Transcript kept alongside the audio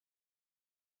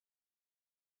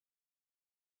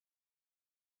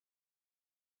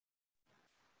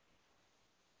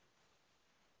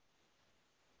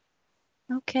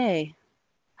Okay.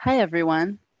 Hi,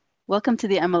 everyone. Welcome to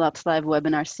the MLOps Live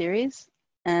webinar series,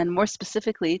 and more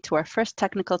specifically to our first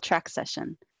technical track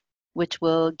session, which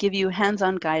will give you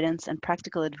hands-on guidance and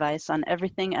practical advice on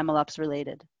everything MLOps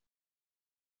related.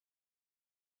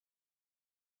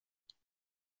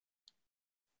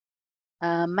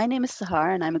 My name is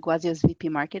Sahar, and I'm Iguazio's VP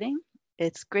Marketing.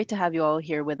 It's great to have you all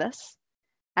here with us.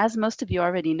 As most of you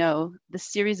already know,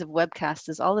 this series of webcasts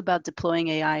is all about deploying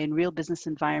AI in real business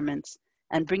environments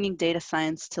and bringing data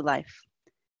science to life.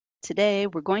 Today,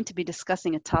 we're going to be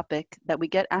discussing a topic that we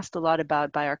get asked a lot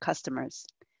about by our customers: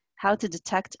 how to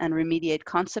detect and remediate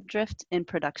concept drift in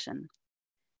production.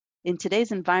 In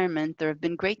today's environment, there have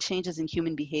been great changes in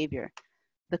human behavior.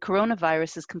 The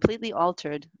coronavirus has completely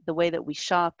altered the way that we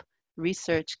shop,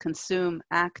 research, consume,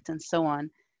 act, and so on,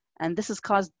 and this has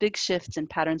caused big shifts in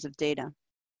patterns of data.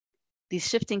 These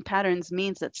shifting patterns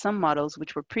means that some models,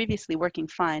 which were previously working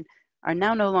fine, are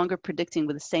now no longer predicting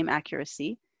with the same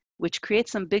accuracy, which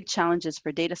creates some big challenges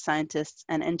for data scientists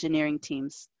and engineering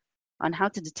teams on how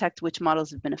to detect which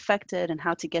models have been affected and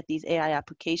how to get these AI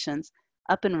applications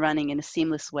up and running in a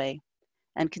seamless way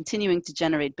and continuing to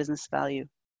generate business value.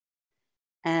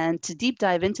 And to deep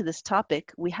dive into this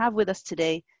topic, we have with us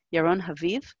today Yaron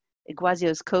Haviv,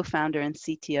 Iguazio's co-founder and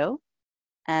CTO,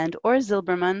 and Or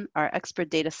Zilberman, our expert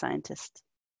data scientist.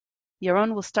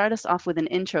 Yaron will start us off with an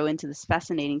intro into this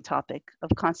fascinating topic of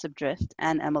concept drift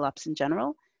and MLOps in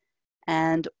general,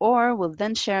 and Or will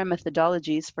then share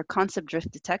methodologies for concept drift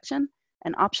detection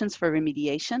and options for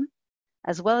remediation,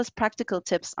 as well as practical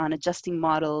tips on adjusting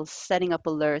models, setting up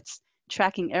alerts,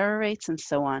 tracking error rates, and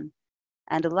so on,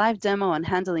 and a live demo on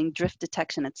handling drift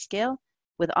detection at scale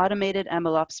with automated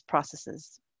MLOps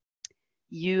processes.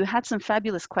 You had some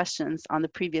fabulous questions on the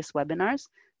previous webinars,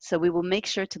 so we will make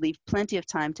sure to leave plenty of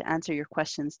time to answer your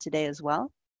questions today as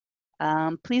well.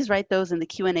 Please write those in the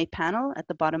Q&A panel at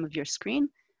the bottom of your screen,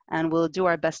 and we'll do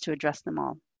our best to address them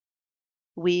all.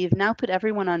 We've now put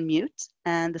everyone on mute,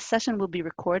 and the session will be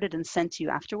recorded and sent to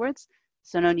you afterwards,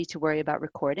 so no need to worry about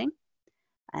recording.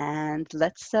 And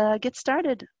let's get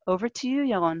started. Over to you,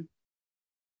 Yaron.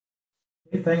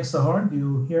 Okay, thanks, Sahar. Do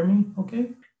you hear me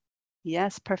okay?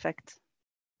 Yes, perfect.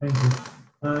 Thank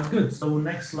you. Good. So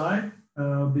next slide.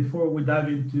 Before we dive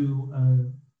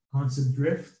into concept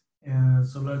drift,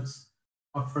 so let's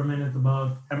talk for a minute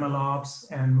about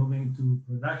MLOps and moving to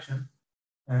production.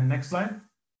 Next slide.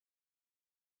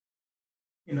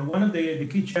 One of the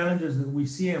key challenges that we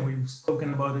see, and we've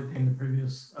spoken about it in the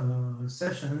previous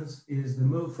sessions, is the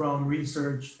move from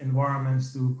research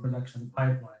environments to production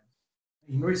pipelines.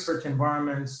 In research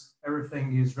environments,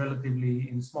 everything is relatively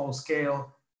in small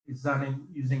scale. It's done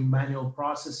using manual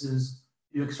processes.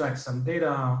 You extract some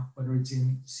data, whether it's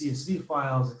in CSV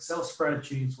files, Excel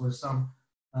spreadsheets, or some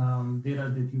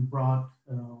data that you brought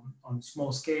on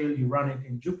small scale. You run it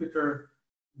in Jupyter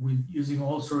with using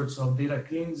all sorts of data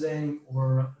cleansing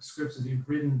or scripts that you've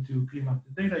written to clean up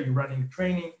the data. You're running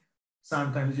training,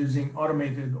 sometimes using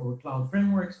automated or cloud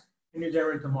frameworks, and you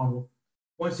generate a model.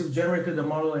 Once you've generated the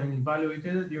model and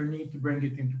evaluated it, you need to bring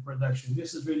it into production.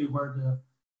 This is really where the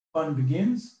fun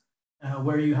begins,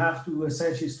 where you have to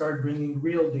essentially start bringing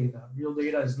real data. Real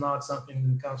data is not something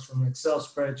that comes from Excel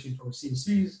spreadsheet or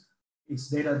CSVs. It's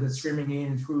data that's streaming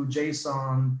in through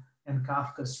JSON and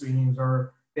Kafka streams,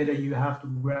 or data you have to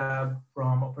grab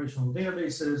from operational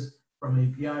databases, from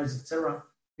APIs, etc.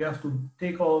 You have to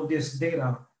take all of this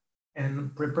data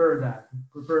and prepare that.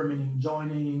 Prepare meaning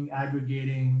joining,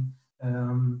 aggregating,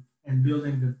 and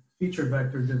building the feature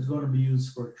vector that's going to be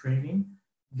used for training.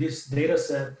 This data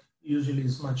set usually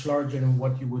is much larger than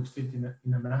what you would fit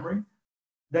in a memory.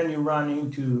 Then you run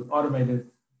into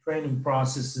automated training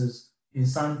processes,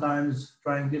 is sometimes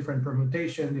trying different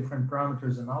permutation, different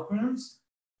parameters and algorithms.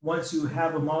 Once you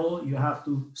have a model, you have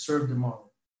to serve the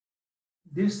model.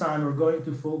 This time we're going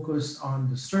to focus on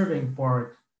the serving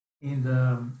part in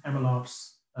the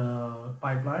MLOps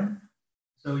pipeline.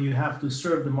 So you have to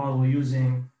serve the model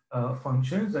using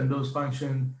functions, and those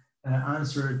functions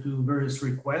answer to various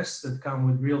requests that come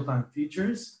with real-time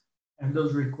features. And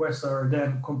those requests are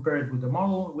then compared with the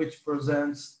model, which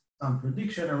presents some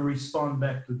prediction and respond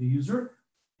back to the user.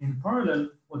 In parallel,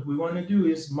 what we want to do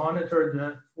is monitor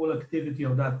the full activity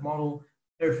of that model,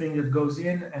 everything that goes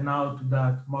in and out to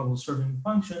that model serving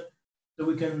function, so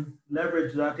we can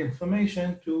leverage that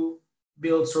information to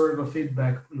build sort of a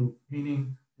feedback loop,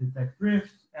 meaning detect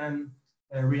drift and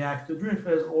react to drift,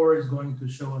 as Or is going to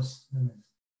show us in a minute.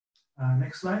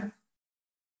 Next slide.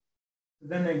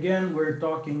 Then again, we're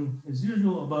talking, as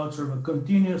usual, about sort of a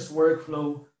continuous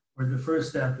workflow where the first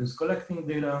step is collecting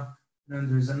data. Then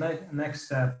there's a next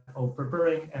step of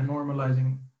preparing and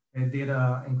normalizing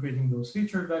data and creating those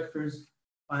feature vectors,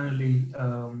 finally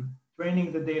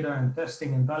training the data and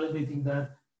testing and validating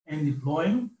that and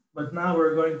deploying. But now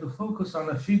we're going to focus on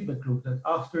a feedback loop that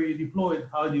after you deploy it,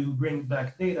 how do you bring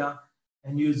back data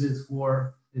and use it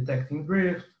for detecting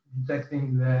drift,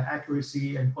 detecting the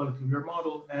accuracy and quality of your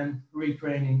model, and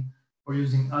retraining or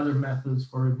using other methods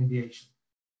for remediation.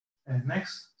 And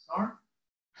next, Star.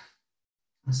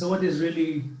 So what is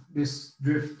really this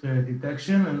drift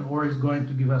detection? And Or is going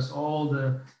to give us all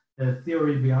the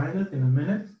theory behind it in a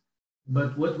minute.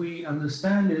 But what we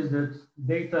understand is that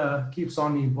data keeps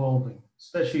on evolving,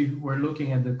 especially we're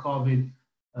looking at the COVID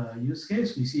use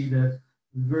case. We see that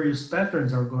various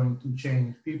patterns are going to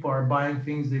change. People are buying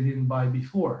things they didn't buy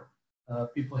before.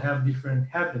 People have different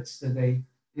habits that they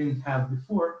didn't have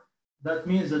before. That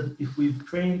means that if we've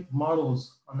trained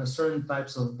models on a certain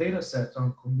types of data sets,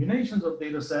 on combinations of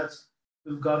data sets,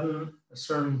 we've gotten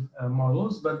certain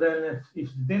models. But then if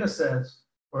the data sets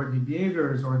or the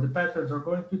behaviors or the patterns are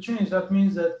going to change, that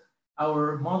means that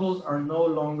our models are no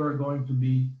longer going to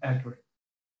be accurate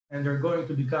and they're going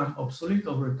to become obsolete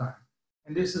over time.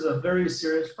 And this is a very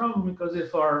serious problem because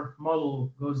if our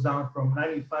model goes down from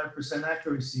 95%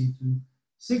 accuracy to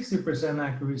 60%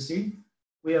 accuracy,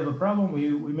 we have a problem. We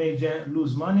may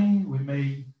lose money. We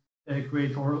may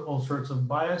create all sorts of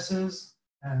biases.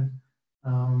 And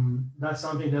that's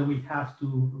something that we have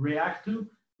to react to.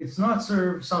 It's not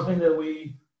something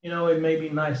that it may be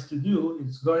nice to do.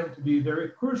 It's going to be very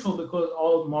crucial because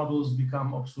all models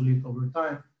become obsolete over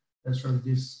time. That's sort of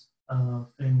this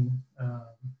thing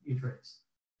iterates.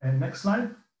 And next slide.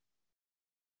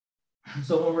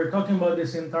 So when we're talking about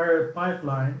this entire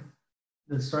pipeline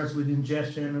that starts with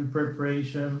ingestion and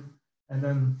preparation, and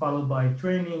then followed by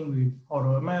training with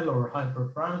AutoML or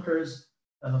hyperparameters,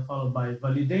 followed by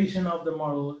validation of the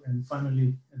model, and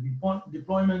finally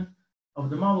deployment of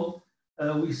the model,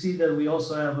 we see that we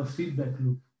also have a feedback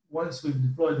loop. Once we've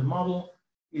deployed the model,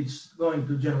 it's going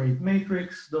to generate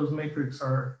matrix. Those matrix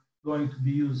are going to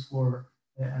be used for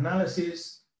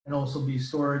analysis and also be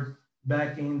stored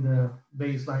back in the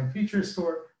baseline feature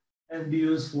store and be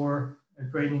used for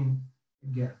training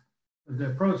again. The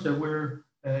approach that we're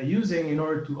using in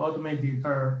order to automate the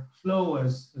entire flow,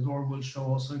 as Or will show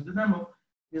also in the demo,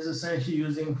 is essentially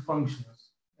using functions.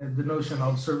 And the notion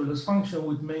of serverless function,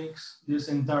 which makes this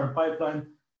entire pipeline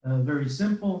very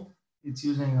simple. It's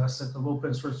using a set of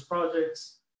open source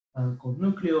projects called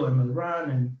Nucleo, MLRun,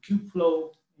 and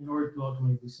Kubeflow in order to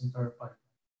automate this entire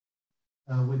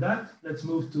pipeline. With that, let's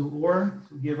move to Or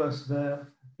to give us the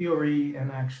theory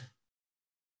and action.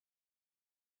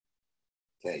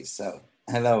 Okay, so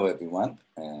hello everyone.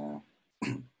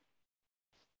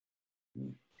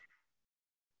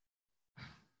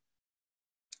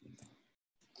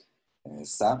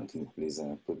 Sam, can you please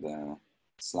put the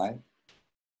slide?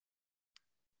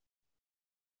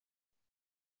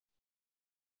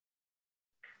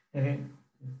 Okay.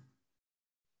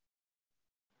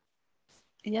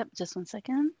 Yep, just 1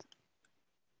 second.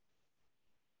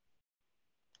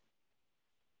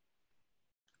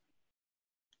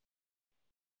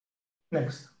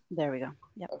 Next. There we go.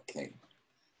 Yep. Okay.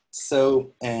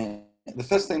 So the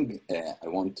first thing I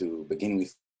want to begin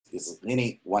with is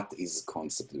really what is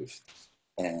concept drift.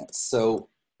 So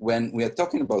when we are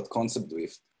talking about concept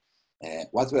drift,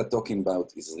 what we are talking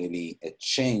about is really a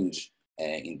change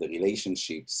in the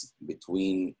relationships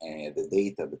between the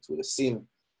data that we receive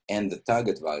and the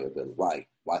target variable, y,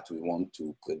 what we want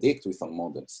to predict with our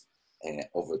models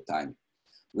over time.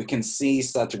 We can see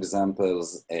such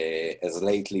examples as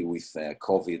lately with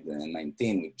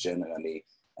COVID-19, which generally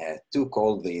took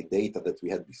all the data that we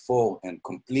had before and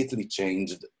completely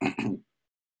changed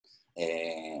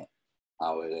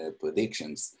our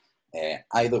predictions,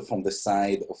 either from the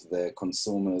side of the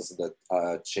consumers that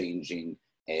are changing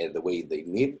the way they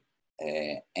live,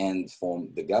 and from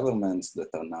the governments that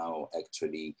are now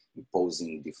actually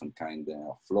imposing different kind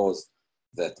of laws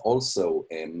that also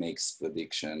makes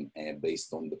prediction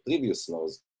based on the previous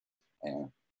laws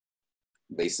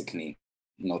basically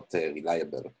not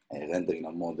reliable, rendering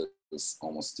our models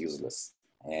almost useless.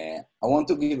 I want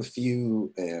to give a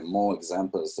few more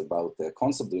examples about the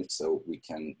concept drift so we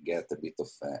can get a bit of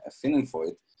a feeling for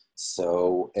it.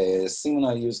 So a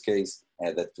similar use case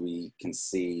that we can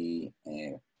see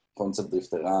concept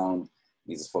drift around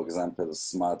is, for example,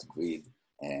 smart grid,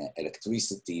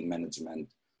 electricity management,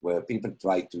 where people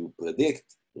try to predict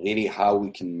really how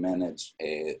we can manage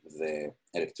the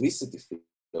electricity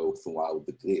flow throughout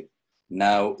the grid.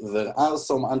 Now, there are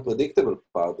some unpredictable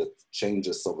parts that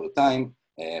changes over time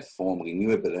from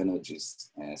renewable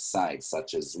energies side,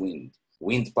 such as wind.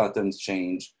 Wind patterns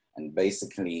change, and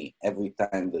basically every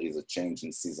time there is a change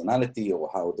in seasonality or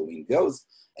how the wind goes,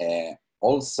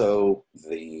 also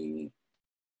the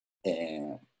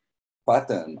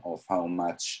pattern of how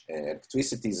much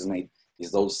electricity is made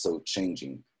is also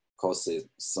changing, causes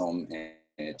some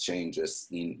changes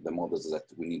in the models that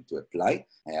we need to apply.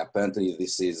 Apparently,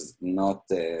 this is not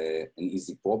an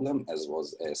easy problem, as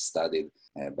was studied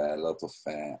by a lot of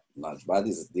large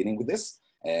bodies dealing with this.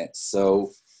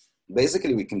 So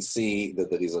basically, we can see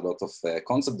that there is a lot of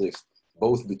concept drift,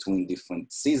 both between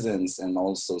different seasons and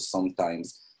also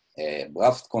sometimes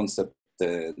draft concept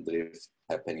drift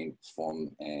happening from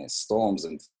storms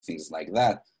and things like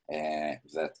that,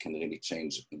 that can really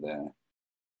change the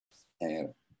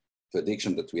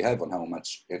prediction that we have on how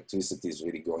much electricity is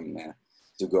really going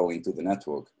to go into the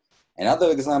network.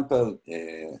 Another example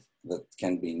that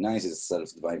can be nice is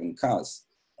self-driving cars.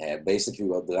 Basically,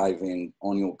 you are driving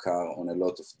on your car on a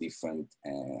lot of different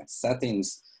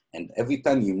settings, and every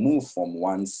time you move from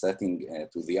one setting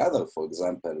to the other, for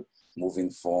example, moving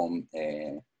from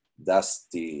a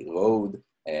dusty road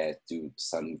to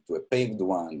a paved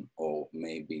one, or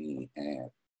maybe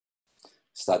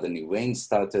suddenly rain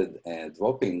started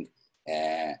dropping,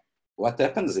 what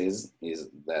happens is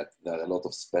that there are a lot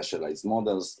of specialized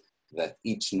models that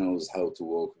each knows how to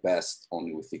work best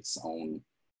only with its own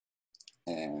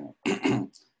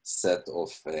set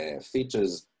of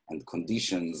features and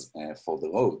conditions for the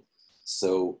road.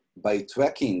 So by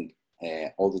tracking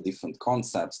all the different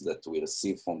concepts that we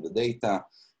receive from the data,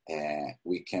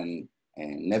 we can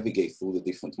navigate through the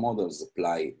different models,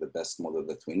 apply the best model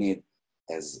that we need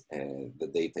as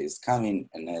the data is coming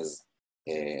and as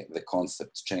the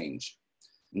concepts change.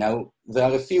 Now, there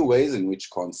are a few ways in which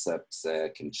concepts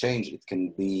can change. It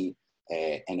can be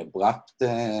an abrupt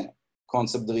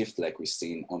concept drift, like we've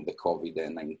seen on the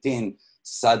COVID-19.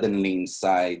 Suddenly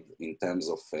inside, in terms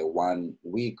of 1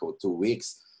 week or 2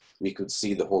 weeks, we could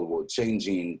see the whole world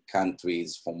changing.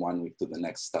 Countries from 1 week to the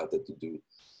next started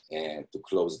to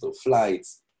close their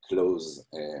flights, close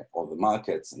all the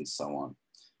markets, and so on.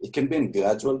 It can be a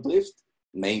gradual drift.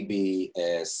 Maybe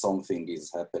something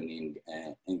is happening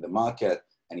in the market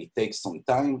and it takes some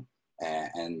time,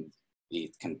 and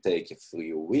it can take a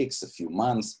few weeks, a few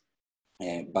months,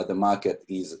 but the market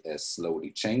is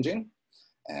slowly changing.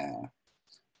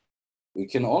 We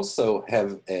can also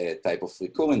have a type of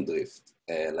recurrent drift,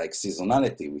 like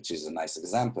seasonality, which is a nice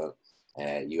example.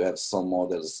 You have some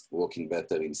models working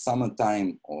better in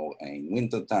summertime or in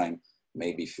wintertime.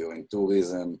 Maybe if you're in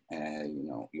tourism,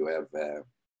 you have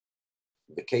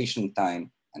vacation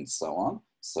time and so on.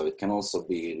 So it can also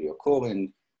be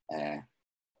reoccurring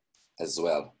as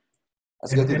well.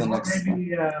 Let's go to the next one.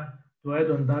 Maybe to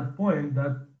add on that point,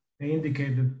 that they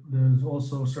indicated there's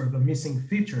also sort of a missing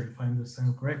feature, if I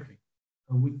understand correctly.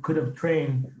 We could have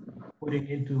trained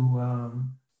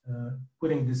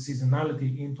putting this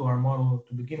seasonality into our model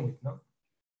to begin with, no?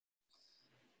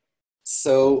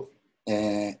 So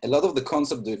a lot of the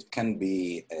concept drift can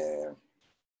be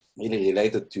really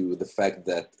related to the fact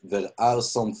that there are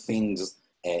some things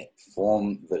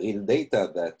from the real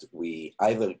data that we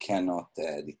either cannot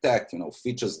detect,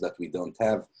 features that we don't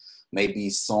have, maybe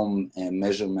some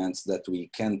measurements that we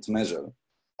can't measure,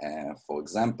 for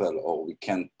example, or we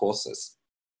can't process.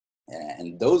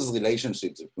 And those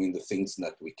relationships between the things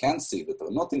that we can see that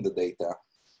are not in the data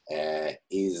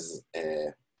is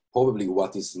probably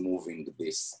what is moving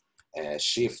this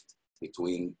shift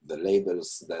between the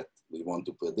labels that we want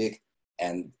to predict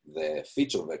and the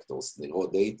feature vectors, the raw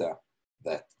data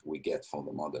that we get from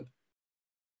the model.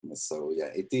 So yeah,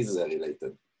 it is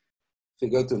related. If we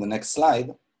go to the next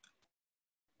slide,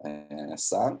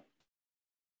 Sal.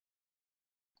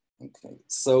 Okay,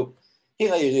 so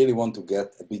here I really want to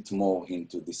get a bit more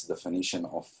into this definition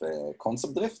of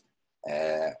concept drift.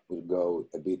 We'll go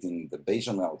a bit in the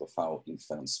Bayesian route of how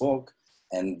inference work.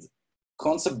 And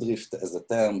concept drift as a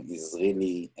term is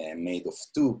really made of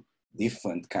two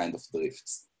different kind of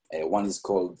drifts. One is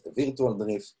called a virtual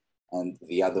drift, and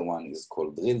the other one is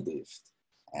called real drift.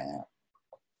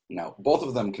 Now, both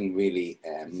of them can really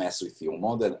mess with your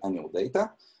model and your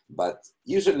data, but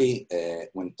usually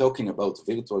when talking about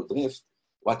virtual drift,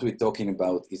 what we're talking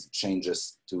about is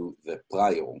changes to the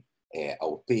prior.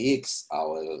 Our PX,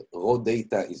 our raw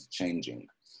data is changing.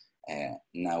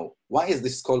 Now, why is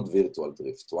this called virtual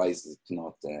drift? Why is it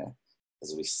not,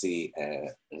 as we see,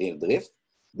 real drift?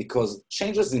 Because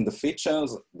changes in the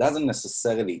features doesn't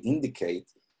necessarily indicate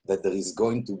that there is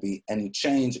going to be any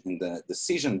change in the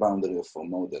decision boundary of our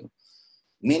model.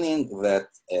 Meaning that,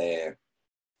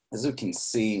 as you can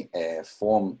see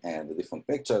from the different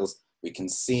pictures, we can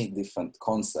see different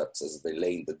concepts as they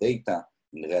lay in the data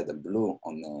in red and blue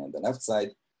on the left side.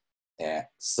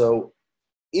 So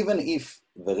even if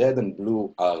the red and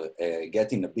blue are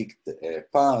getting a bit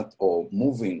apart or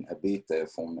moving a bit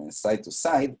from side to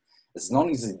side, as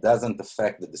long as it doesn't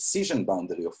affect the decision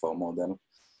boundary of our model,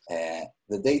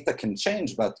 the data can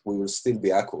change, but we will still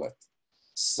be accurate.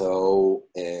 So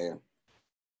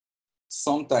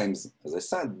sometimes, as I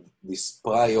said, this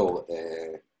prior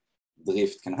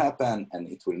drift can happen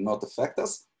and it will not affect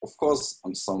us. Of course,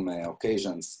 on some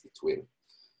occasions it will.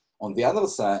 On the other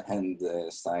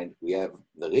side, we have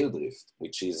the real drift,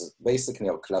 which is basically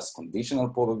our class conditional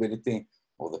probability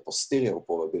or the posterior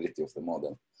probability of the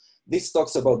model. This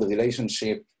talks about the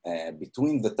relationship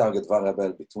between the target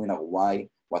variable, between our y,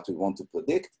 what we want to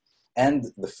predict, and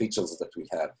the features that we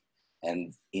have.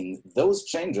 And in those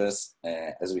changes,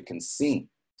 as we can see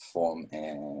from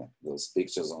those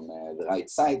pictures on the right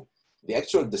side, the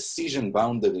actual decision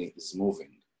boundary is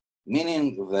moving.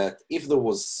 Meaning that if there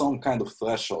was some kind of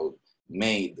threshold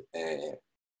made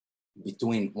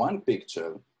between one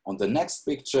picture, on the next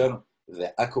picture,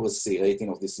 the accuracy rating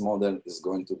of this model is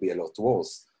going to be a lot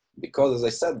worse. Because, as I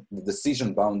said, the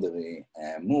decision boundary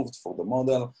moved for the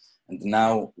model, and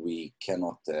now we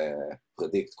cannot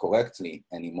predict correctly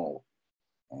anymore.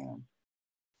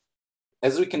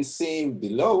 As we can see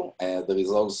below, there is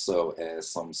also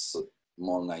some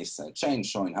small nice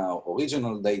change showing how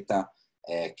original data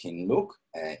can look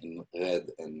in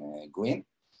red and green.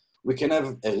 We can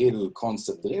have a real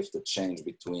concept drift, a change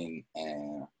between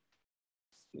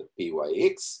the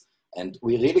PYX, and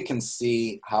we really can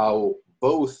see how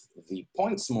both the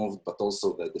points moved, but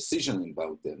also the decision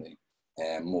boundary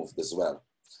moved as well.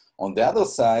 On the other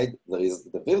side, there is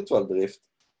the virtual drift,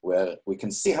 where we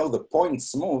can see how the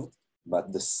points moved,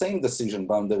 but the same decision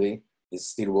boundary is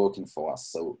still working for us.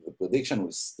 So the prediction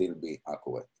will still be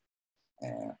accurate.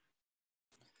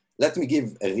 Let me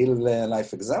give a real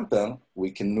life example.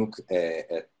 We can look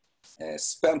at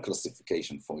spam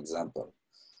classification, for example.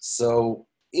 So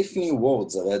if new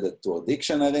words are added to a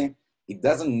dictionary, it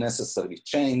doesn't necessarily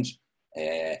change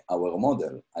our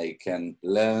model. I can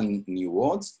learn new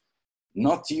words,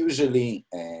 not usually,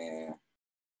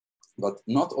 but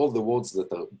not all the words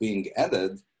that are being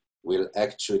added will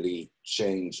actually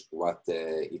change what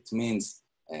it means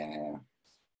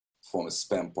from a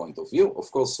spam point of view. Of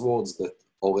course, words that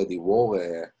already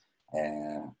were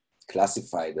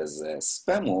classified as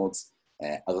spam words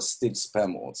are still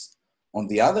spam words. On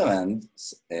the other hand,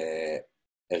 a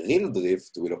real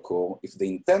drift will occur if the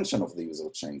intention of the user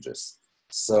changes.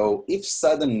 So if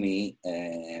suddenly,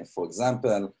 for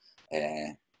example,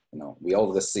 we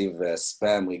all receive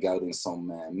spam regarding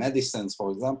some medicines,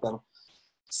 for example.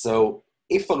 So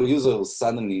if our user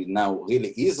suddenly now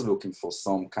really is looking for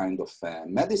some kind of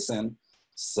medicine,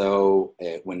 so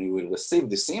when you will receive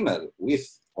this email with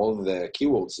all the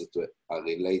keywords that are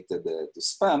related to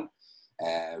spam,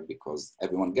 because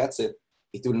everyone gets it,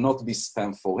 it will not be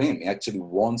spam for him. He actually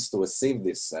wants to receive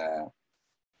this, I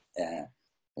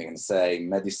can say,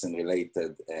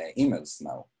 medicine-related emails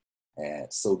now.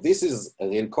 So this is a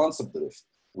real concept drift.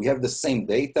 We have the same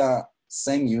data,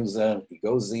 same user, he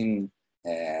goes in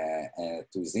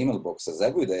to his email boxes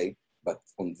every day, but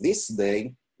on this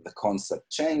day, the concept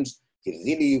changed. He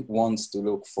really wants to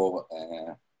look for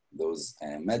those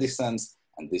medicines,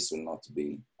 and this will not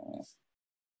be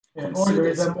or there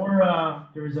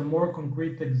is a more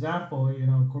concrete example.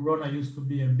 Corona used to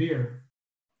be a beer,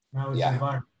 now it's a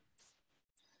virus.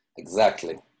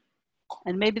 Exactly.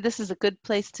 And maybe this is a good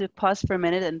place to pause for a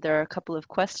minute, and there are a couple of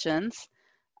questions.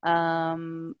 Let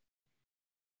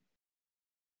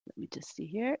me just see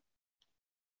here.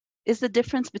 Is the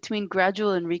difference between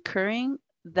gradual and recurring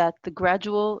that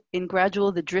in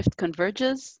gradual the drift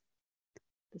converges?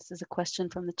 This is a question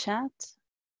from the chat.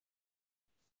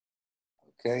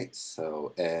 Okay,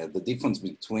 so the difference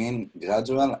between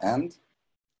gradual and?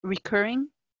 Recurring.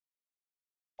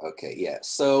 Okay, yeah.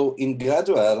 So in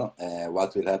gradual,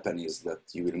 what will happen is that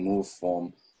you will move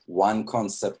from one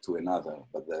concept to another,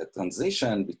 but the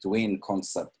transition between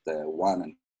concept 1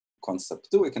 and concept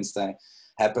 2, we can say,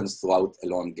 happens throughout a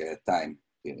long time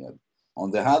period. On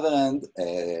the other hand,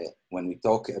 when we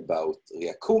talk about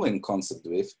recurring concept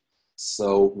drift,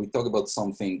 so we talk about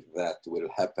something that will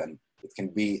happen. It can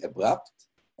be abrupt,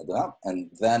 and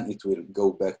then it will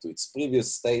go back to its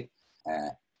previous state.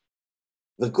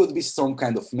 There could be some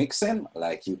kind of mixing,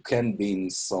 like you can be in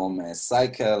some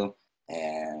cycle.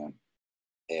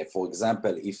 For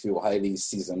example, if you're highly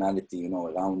seasonality,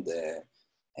 around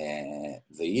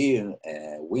the year,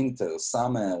 winter,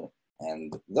 summer,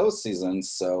 and those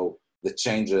seasons, so the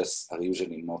changes are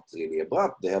usually not really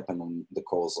abrupt. They happen on the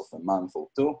course of a month or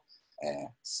two.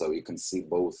 So you can see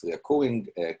both recurring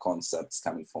concepts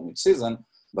coming from each season,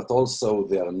 but also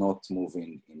they are not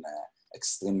moving in an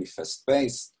extremely fast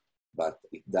pace, but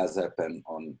it does happen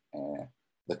on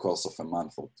the course of a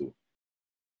month or two.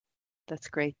 That's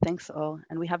great. Thanks, all.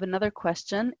 And we have another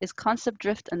question. Is concept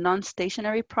drift a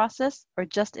non-stationary process or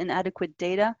just inadequate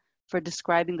data for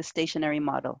describing the stationary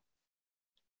model?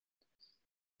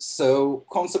 So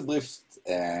concept drift,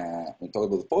 when we talk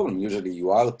about the problem, usually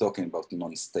you are talking about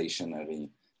non-stationary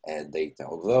data.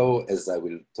 Although, as I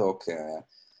will talk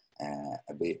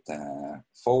a bit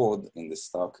forward in this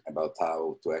talk about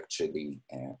how to actually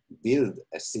build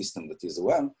a system that is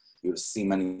well, you'll see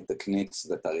many techniques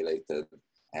that are related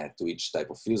to each type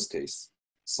of use case.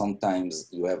 Sometimes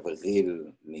you have a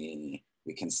really,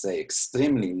 we can say,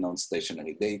 extremely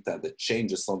non-stationary data that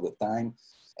changes all the time.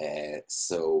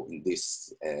 So in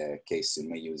this case, you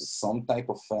may use some type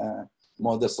of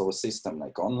models or a system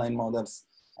like online models.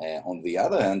 On the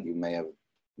other hand, you may have,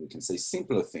 you can say,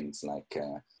 simpler things like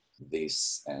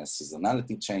these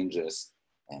seasonality changes,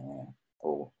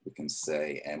 or we can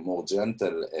say a more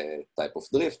gentle type of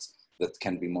drift that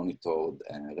can be monitored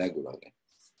regularly.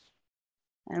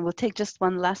 And we'll take just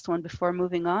one last one before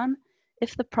moving on.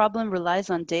 If the problem relies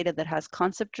on data that has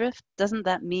concept drift, doesn't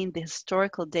that mean the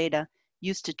historical data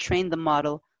used to train the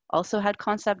model also had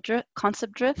concept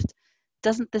drift?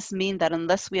 Doesn't this mean that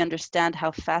unless we understand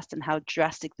how fast and how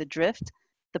drastic the drift,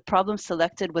 the problem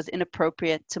selected was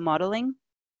inappropriate to modeling?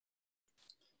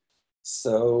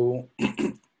 So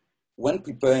when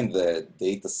preparing the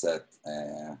data set,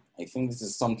 I think this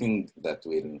is something that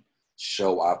will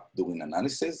show up during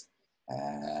analysis.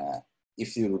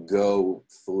 If you go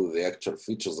through the actual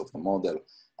features of the model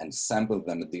and sample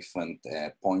them at different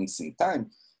points in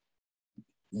time,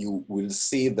 you will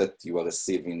see that you are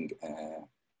receiving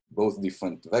both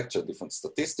different vectors, different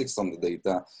statistics on the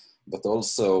data, but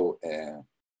also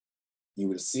you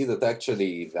will see that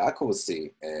actually the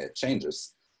accuracy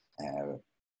changes.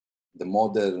 The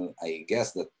model, I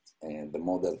guess that the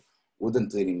model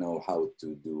wouldn't really know how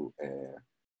to do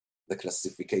the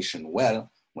classification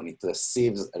well when it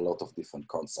receives a lot of different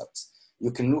concepts.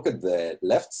 You can look at the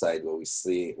left side where we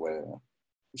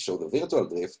show the virtual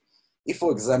drift. If,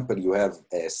 for example, you have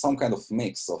some kind of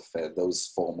mix of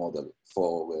those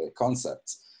four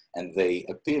concepts, and they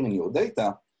appear in your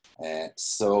data,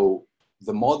 so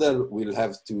the model will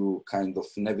have to kind of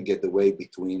navigate the way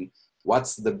between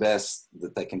what's the best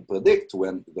that I can predict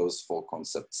when those four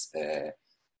concepts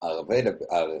are available,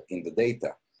 are in the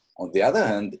data. On the other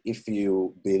hand, if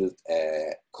you build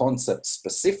a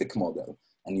concept-specific model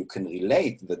and you can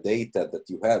relate the data that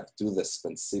you have to the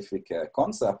specific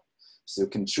concept, so you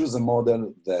can choose a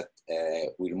model that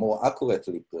will more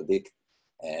accurately predict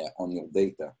on your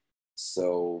data.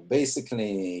 So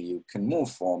basically, you can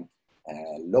move from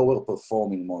lower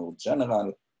performing, more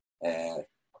general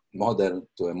model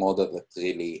to a model that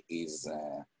really is,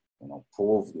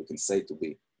 proved, you can say, to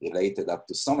be related up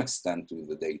to some extent to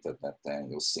the data that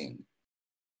you're seeing.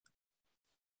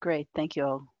 Great, thank you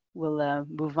all. We'll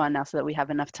move on now so that we have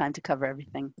enough time to cover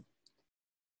everything.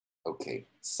 Okay,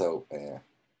 so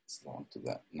let's go on to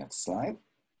the next slide.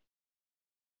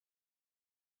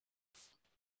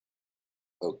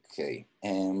 Okay,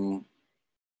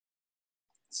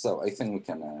 so I think we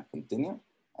can continue.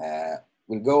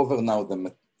 We'll go over now the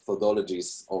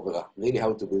methodologies over really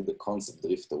how to build a concept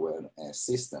drift-aware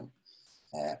system.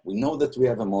 We know that we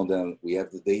have a model, we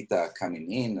have the data coming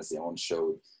in, as Yaron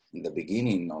showed in the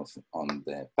beginning on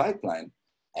the pipeline,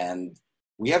 and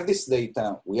we have this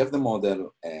data, we have the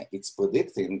model, it's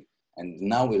predicting, and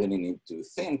now we really need to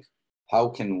think, how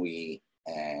can we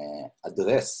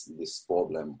address this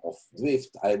problem of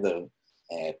drift, either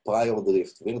prior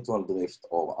drift, virtual drift,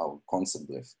 or our concept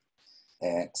drift.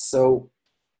 So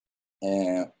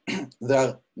there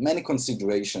are many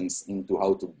considerations into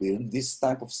how to build this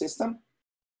type of system.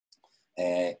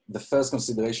 The first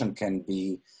consideration can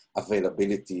be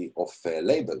availability of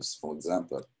labels, for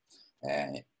example.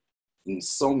 In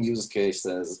some use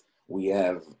cases, we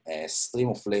have a stream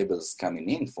of labels coming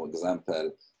in. For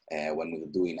example, when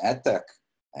we're doing ad tech,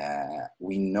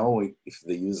 we know if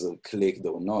the user clicked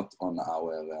or not on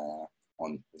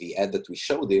on the ad that we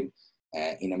showed him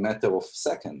in a matter of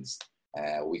seconds.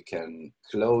 We can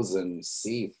close and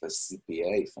see if a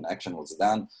CPA, if an action was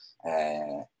done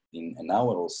in an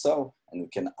hour or so, and we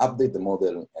can update the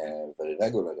model very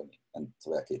regularly and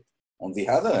track it. On the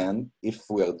other hand, if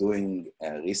we are doing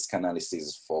risk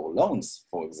analysis for loans,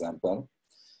 for example,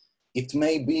 it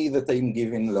may be that I'm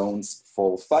giving loans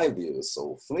for 5 years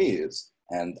or 3 years,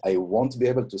 and I won't be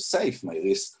able to say if my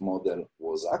risk model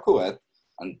was accurate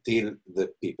until the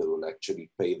people will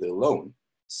actually pay their loan.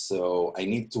 So I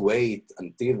need to wait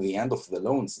until the end of the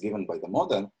loans given by the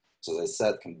model So as I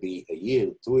said, can be a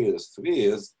year, 2 years, 3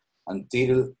 years,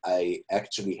 until I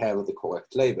actually have the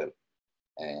correct label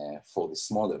for this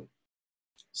model.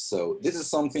 So this is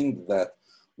something that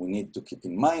we need to keep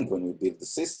in mind when we build the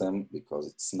system, because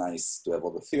it's nice to have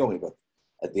all the theory, but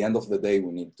at the end of the day,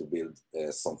 we need to build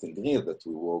something real that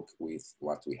we work with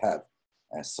what we have.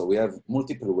 So we have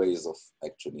multiple ways of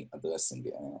actually addressing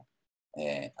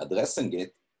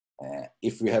it.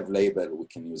 If we have label, we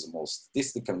can use more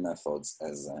statistical methods,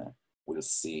 as we'll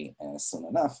see soon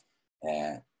enough.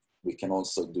 We can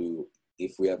also do,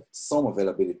 if we have some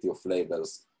availability of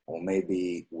labels, or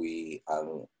maybe we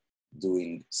are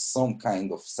doing some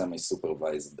kind of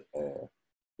semi-supervised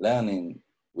learning,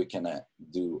 we can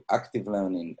do active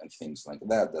learning and things like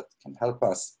that that can help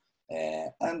us.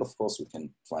 And of course, we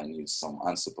can try and use some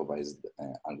unsupervised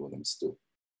algorithms too.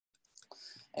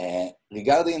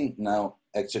 Regarding now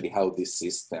actually how this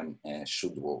system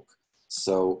should work.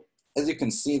 So as you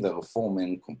can see, there are 4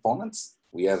 main components.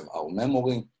 We have our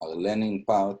memory, our learning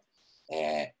part,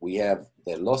 we have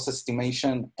the loss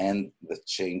estimation and the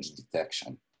change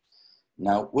detection.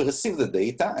 Now we receive the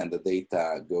data, and the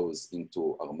data goes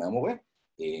into our memory.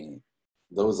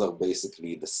 Those are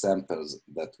basically the samples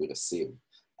that we receive.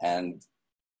 And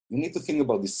you need to think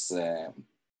about this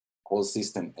whole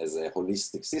system as a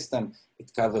holistic system.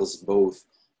 It covers both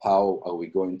how are we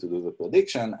going to do the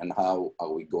prediction and how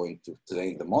are we going to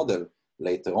train the model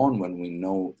later on when we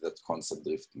know that concept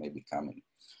drift may be coming.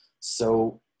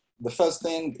 So the first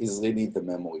thing is really the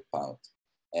memory part.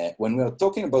 When we are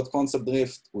talking about concept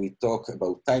drift, we talk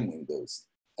about time windows.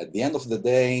 At the end of the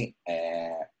day,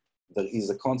 there is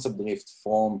a concept drift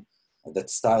form that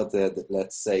started,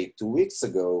 let's say, 2 weeks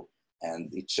ago,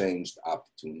 and it changed up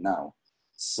to now.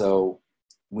 So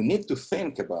we need to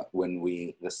think about, when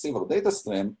we receive our data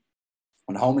stream,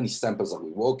 on how many samples are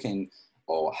we working,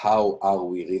 or how are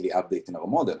we really updating our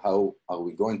model? How are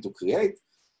we going to create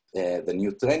the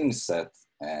new training set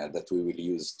that we will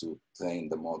use to train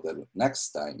the model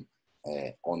next time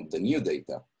on the new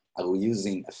data? Are we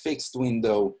using a fixed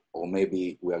window, or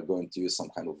maybe we are going to use some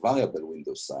kind of variable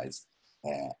window size?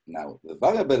 Now, the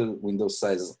variable window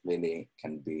size really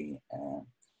can be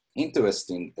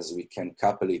interesting, as we can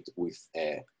couple it with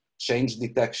a change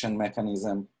detection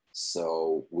mechanism.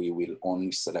 So we will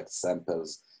only select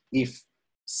samples if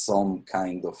some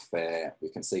kind of, we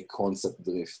can say, concept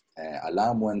drift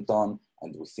alarm went on,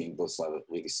 and we think those are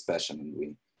really special and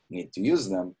we need to use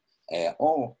them.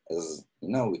 Or, as you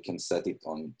know, we can set it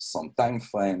on some time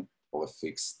frame or a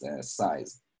fixed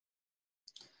size.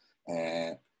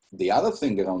 The other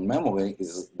thing around memory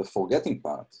is the forgetting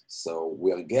part. So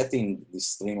we are getting this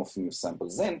stream of new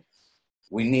samples in.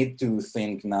 We need to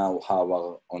think now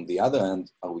how, on the other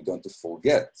end, are we going to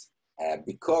forget?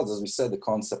 Because, as we said, the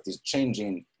concept is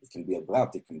changing. It can be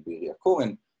abrupt, it can be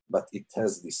recurring, but it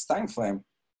has this time frame.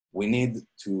 We need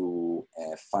to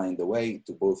find a way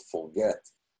to both forget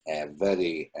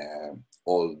very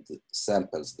old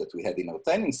samples that we had in our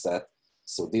training set.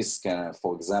 So this can,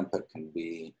 for example, can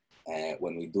be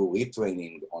when we do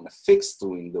retraining on a fixed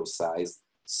window size.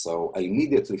 So I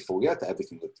immediately forget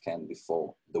everything that came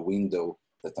before the window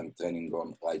that I'm training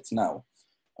on right now.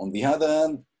 On the other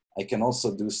hand, I can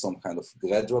also do some kind of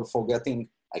gradual forgetting.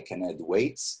 I can add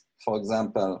weights, for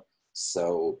example,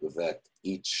 so that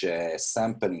each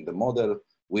sample in the model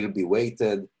will be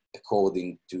weighted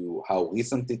according to how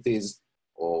recent it is,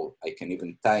 or I can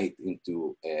even tie it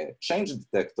into a change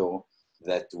detector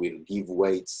that will give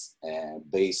weights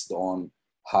based on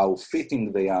how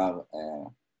fitting they are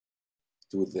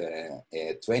to the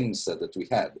training set that we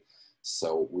had.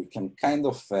 So we can kind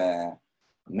of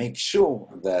make sure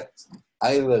that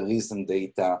either recent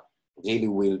data really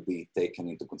will be taken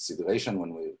into consideration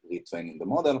when we're retraining the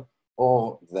model,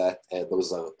 or that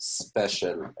those are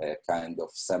special kind of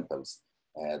samples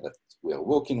that we are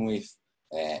working with,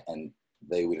 and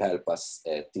they will help us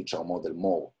teach our model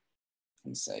more, I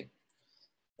can say.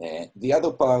 The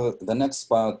other part, the next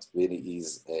part really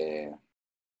is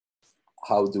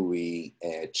how do we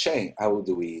change, how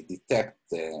do we detect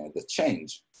the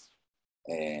change?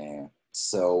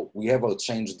 So we have our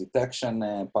change detection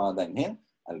paradigm here.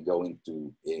 I'll go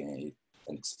into it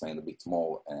and explain a bit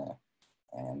more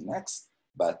next,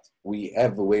 but we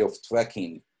have a way of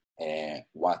tracking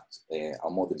what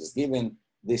our model is given.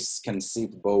 This can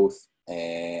sit both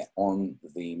on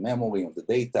the memory of the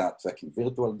data, tracking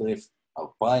virtual drift,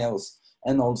 our priors,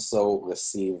 and also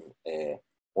receive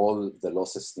all the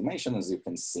loss estimation, as you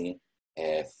can see,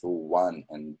 through 1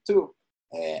 and 2,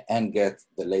 and get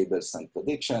the labels and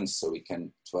predictions, so we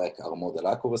can track our model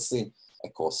accuracy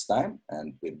across time,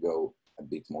 and we'll go a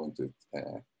bit more into it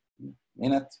in a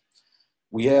minute.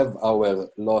 We have our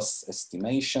loss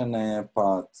estimation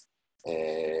part,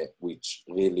 which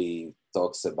really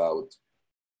talks about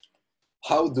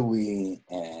how do we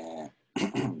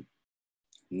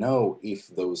know if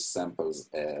those samples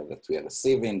that we are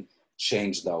receiving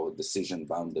changed our decision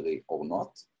boundary or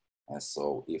not.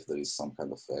 So if there is some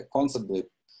kind of concept drift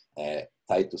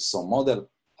tied to some model,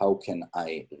 how can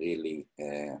I really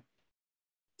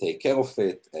take care of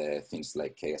it? Things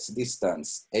like KS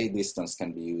distance, A distance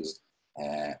can be used,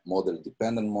 model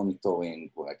dependent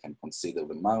monitoring, where I can consider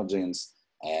the margins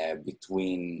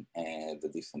between the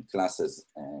different classes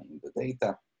in the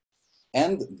data.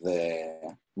 And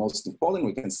the most important,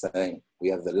 we can say, we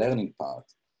have the learning part.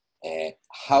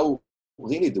 How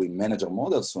really do we manage our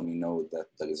models when we know that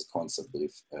there is concept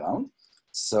drift around?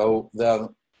 So there are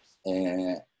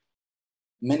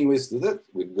many ways to do that.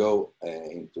 We'll go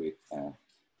into it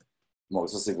more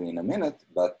excessively in a minute,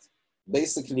 but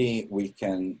basically we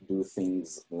can do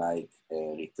things like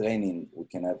retraining. We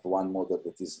can have one model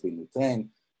that is being retrained.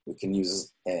 We can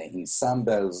use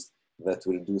ensembles that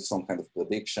will do some kind of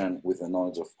prediction with the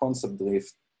knowledge of concept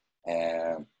drift.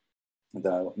 There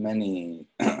are many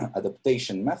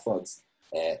adaptation methods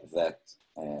that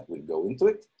will go into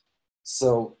it.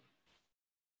 So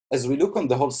as we look on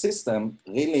the whole system,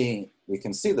 really we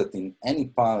can see that in any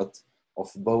part of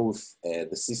both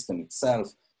the system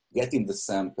itself, getting the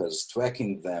samples,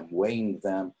 tracking them, weighing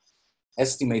them,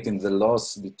 estimating the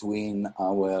loss between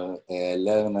our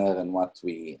learner and what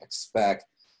we expect,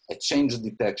 a change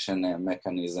detection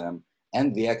mechanism,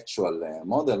 and the actual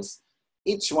models,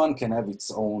 each one can have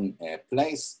its own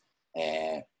place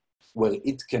where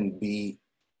it can be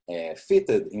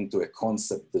fitted into a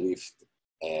concept drift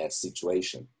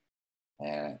situation.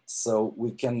 So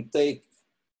we can take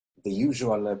the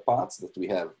usual parts that we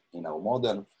have in our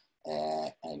model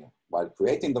and while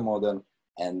creating the model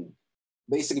and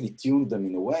basically tune them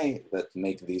in a way that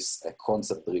make this a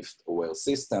concept drift aware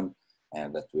system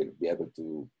and that will be able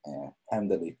to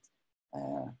handle it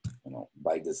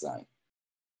by design.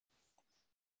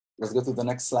 Let's go to the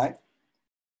next slide.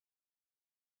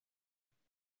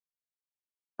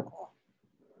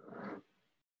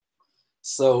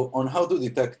 So on how to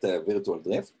detect virtual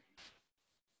drift,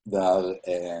 there are,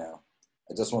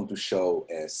 I just want to show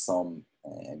some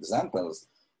examples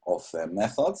of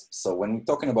methods. So when we're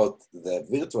talking about the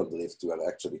virtual drift, we are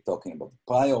actually talking about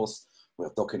priors.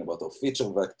 We're talking about our feature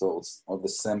vectors, all the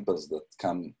samples that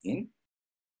come in.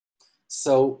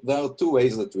 So there are two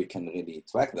ways that we can really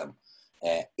track them.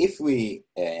 If we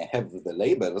have the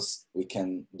labels, we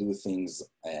can do things,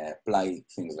 apply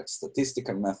things like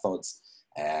statistical methods.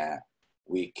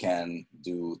 We can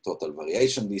do total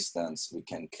variation distance. We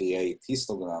can create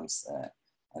histograms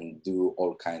and do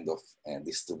all kind of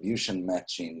distribution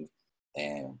matching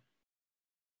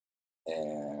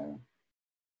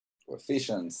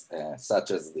coefficients,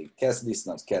 such as the KS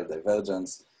distance, KL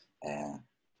divergence,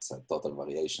 so total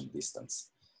variation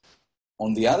distance.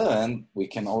 On the other hand, we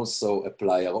can also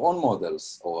apply our own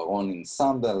models or our own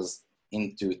ensembles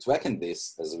into tracking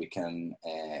this, as we can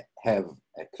have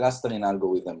a clustering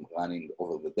algorithm running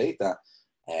over the data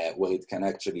where it can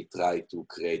actually try to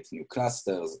create new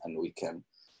clusters, and we can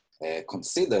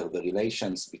consider the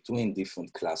relations between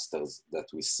different clusters that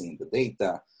we see in the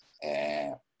data.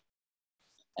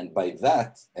 And by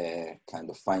that, kind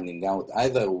of finding out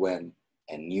either when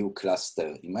a new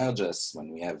cluster emerges,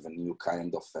 when we have a new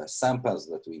kind of samples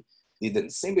that we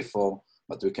didn't see before,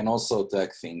 but we can also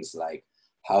track things like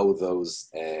how those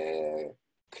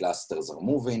clusters are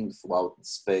moving throughout the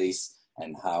space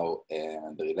and how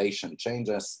the relation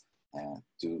changes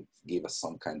to give us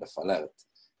some kind of alert.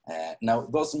 Now,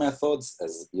 those methods,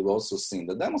 as you'll also see in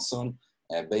the demo soon,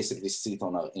 basically sit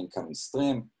on our incoming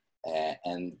stream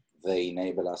and they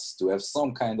enable us to have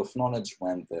some kind of knowledge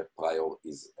when the prior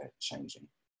is changing.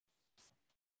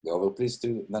 Go over please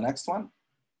to the next one.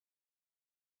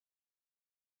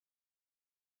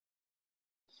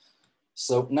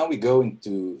 So now we go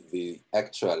into the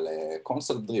actual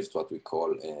concept drift, what we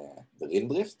call the real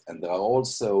drift. And there are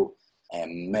also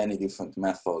many different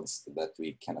methods that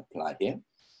we can apply here.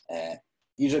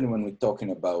 Usually when we're talking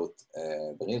about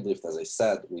the real drift, as I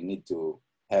said, we need to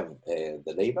have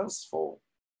the labels for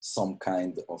some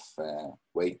kind of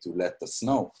way to let us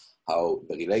know how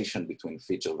the relation between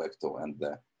feature vector and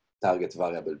the target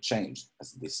variable changed,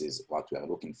 as this is what we are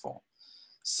looking for.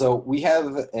 So we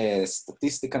have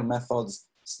statistical methods,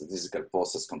 statistical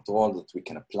process control that we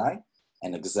can apply.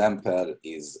 An example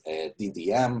is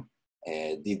DDM.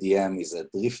 DDM is a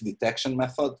drift detection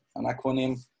method, an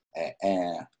acronym,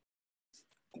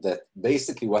 that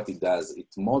basically what it does, it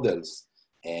models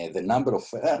the number of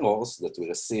errors that we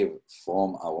receive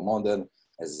from our model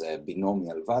as a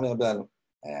binomial variable,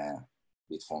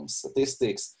 it forms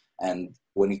statistics. And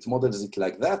when it models it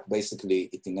like that, basically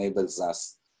it enables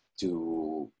us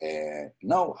to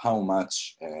know how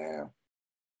much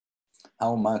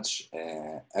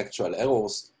actual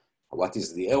errors, what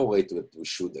is the error rate that we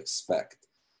should expect.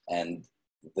 And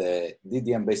the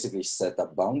DDM basically set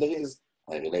up boundaries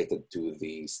related to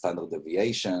the standard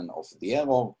deviation of the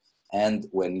error. And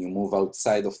when you move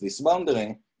outside of this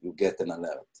boundary, you get an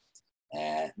alert.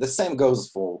 The same goes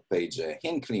for page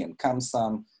Hinckley and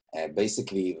CAMSUM.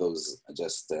 Basically, those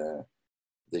just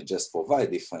they just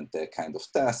provide different kind of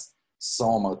tests.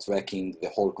 Some are tracking the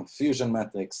whole confusion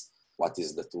matrix, what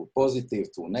is the true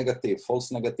positive, true negative,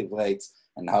 false negative rates,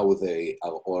 and how they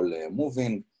are all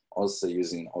moving, also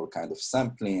using all kind of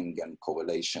sampling and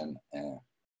correlation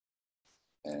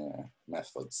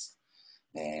methods.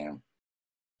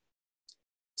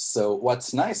 So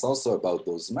what's nice also about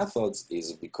those methods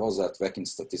is because they're tracking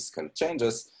statistical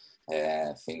changes,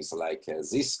 things like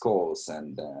z-scores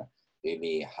and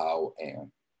really how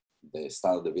the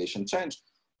standard deviation changed,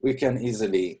 we can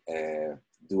easily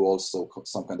do also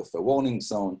some kind of a warning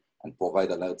zone and provide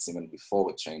alerts even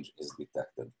before a change is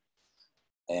detected.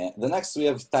 The next, we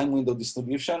have time window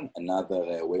distribution,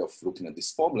 another way of looking at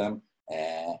this problem.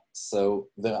 So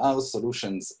there are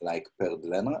solutions like paired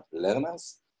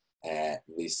learners.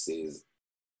 This is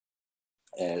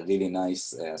a really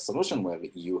nice solution where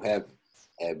you have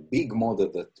a big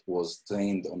model that was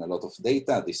trained on a lot of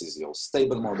data. This is your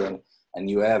stable model. And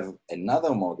you have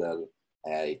another model,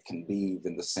 it can be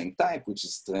even the same type, which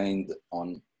is trained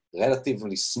on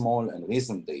relatively small and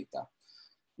recent data.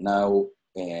 Now,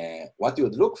 what you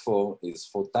would look for is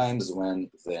for times when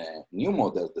the new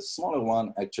model, the smaller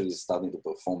one, actually is starting to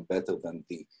perform better than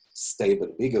the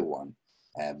stable, bigger one.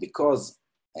 Because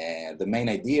the main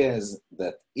idea is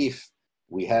that if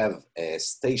we have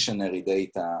stationary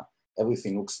data,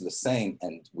 everything looks the same,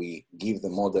 and we give the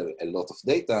model a lot of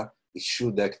data, it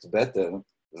should act better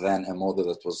than a model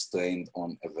that was trained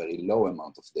on a very low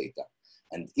amount of data.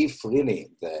 And if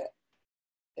really the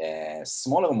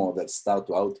smaller models start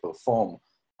to outperform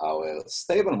our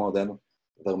stable model,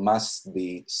 there must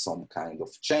be some kind of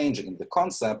change in the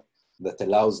concept that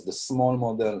allows the small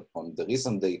model on the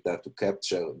recent data to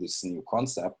capture this new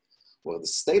concept, where the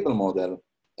stable model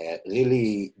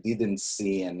really didn't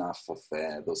see enough of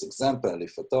those examples,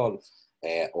 if at all,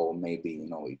 or maybe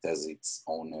it has its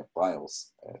own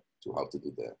priors to how to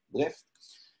do the drift.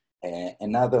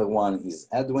 Another one is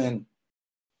Edwin.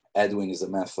 Edwin is a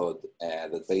method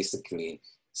that basically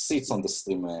sits on the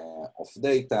stream of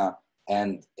data,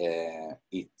 and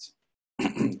it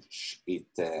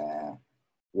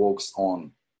works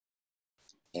on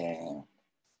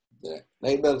the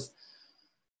labels.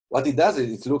 What it does is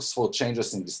it looks for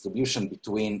changes in distribution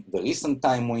between the recent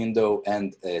time window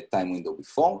and time window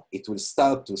before. It will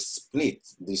start to split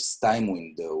this time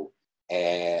window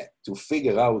to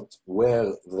figure out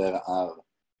where there are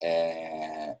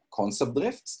concept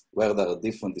drifts, where there are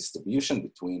different distribution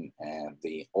between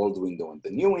the old window and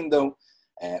the new window.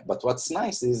 But what's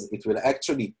nice is it will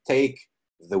actually take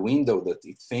the window that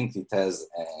it thinks it has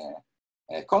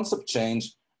a concept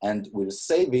change and will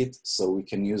save it so we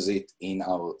can use it in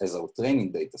as our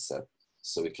training data set.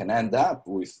 So we can end up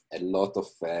with a lot of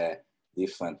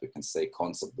different, we can say,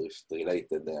 concept drift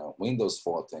related windows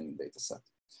for our training data set.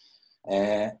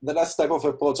 The last type of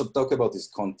approach I'll talk about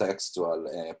is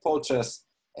contextual approaches,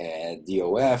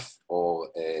 DOF or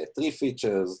tree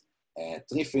features.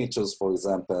 Tree features, for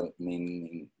example,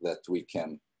 meaning that we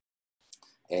can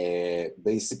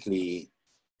basically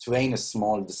train a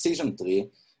small decision tree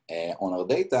on our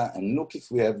data and look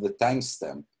if we have the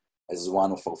timestamp as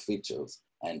one of our features.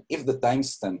 And if the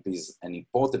timestamp is an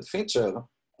important feature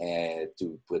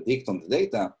to predict on the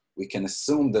data, we can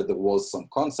assume that there was some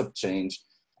concept change.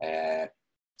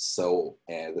 So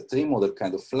the tree model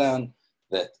kind of learn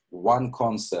that one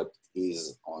concept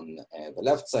is on the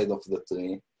left side of the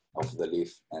tree, of the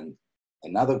leaf, and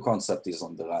another concept is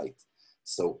on the right.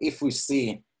 So if we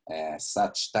see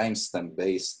such timestamp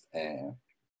based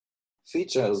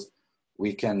features,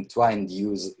 we can try and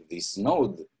use this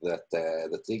node that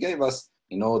the tree gave us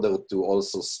in order to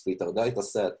also split our data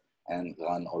set and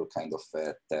run all kind of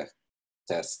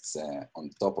tests on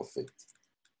top of it.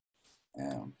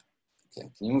 Okay,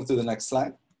 can you move to the next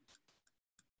slide?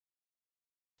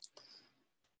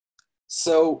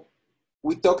 So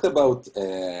we talked about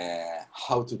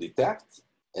how to detect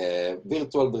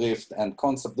virtual drift and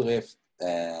concept drift.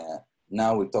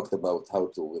 Now we talked about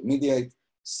how to remediate.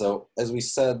 So as we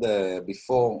said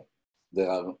before, there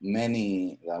are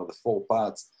the 4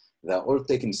 parts. They are all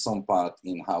taking some part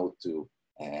in how to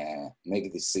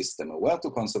make this system aware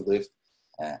to concept drift.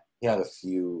 Here are a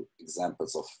few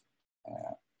examples of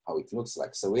how it looks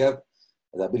like. So we have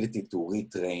the ability to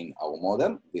retrain our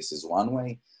model. This is one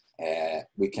way.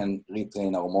 We can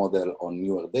retrain our model on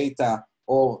newer data,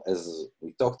 or as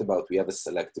we talked about, we have a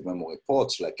selective memory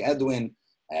approach like Edwin.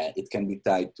 It can be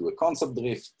tied to a concept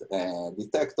drift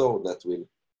detector that will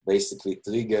basically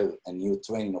trigger a new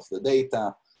training of the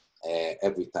data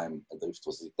every time a drift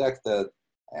was detected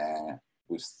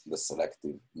with the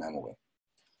selective memory.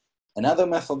 Another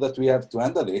method that we have to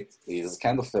handle it is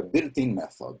kind of a built-in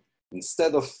method.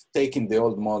 Instead of taking the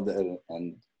old model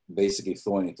and basically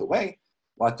throwing it away,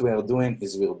 what we are doing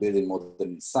is we're building model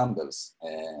ensembles.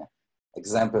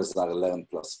 Examples are Learn++,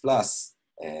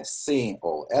 C,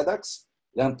 or edX.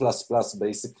 Learn++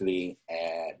 basically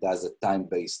does a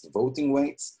time-based voting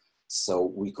weights. So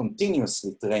we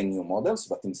continuously train new models,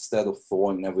 but instead of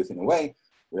throwing everything away,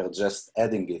 we are just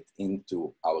adding it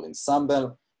into our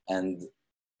ensemble, and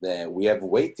we have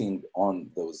weighting on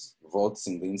those votes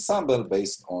in the ensemble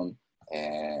based on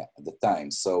the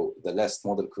time. So the last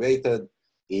model created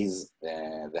is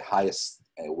the highest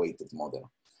weighted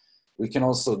model. We can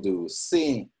also do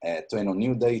C, train on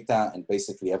new data, and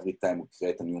basically every time we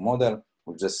create a new model,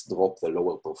 we just drop the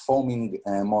lower performing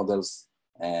models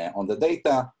on the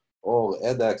data, or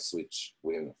edX, which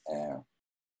will,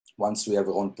 once we have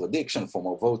our own prediction from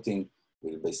our voting,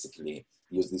 we'll basically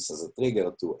use this as a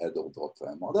trigger to add or drop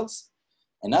models.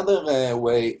 Another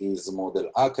way is model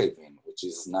archiving, which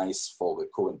is nice for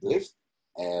recurrent drift.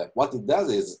 What it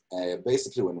does is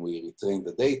basically when we retrain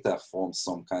the data from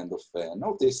some kind of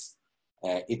notice,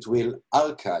 it will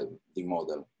archive the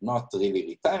model, not really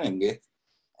retiring it,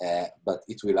 but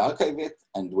it will archive it.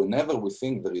 And whenever we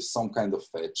think there is some kind of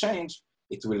change,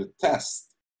 it will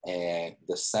test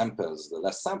the samples, the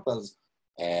last samples,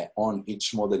 on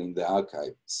each model in the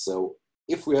archive. So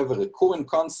if we have a recurrent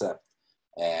concept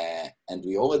and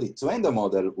we already trained the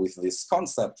model with this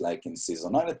concept, like in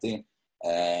seasonality,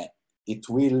 it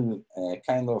will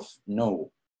kind of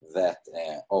know that,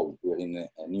 oh, we're in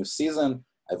a new season.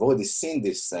 I've already seen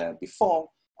this before,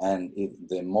 and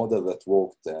the model that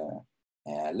worked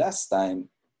last time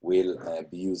will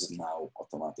be used now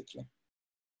automatically.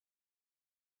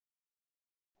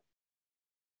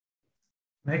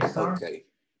 Next, Star. Okay.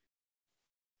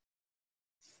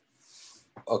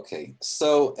 Okay,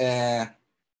 so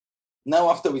now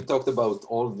after we talked about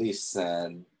all these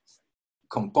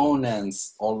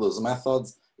components, all those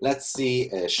methods, let's see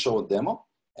a short demo.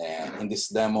 In this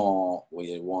demo,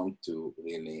 we want to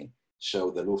really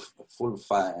show the full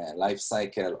life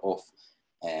cycle of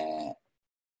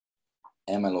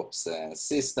MLOps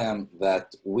system that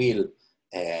will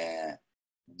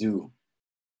do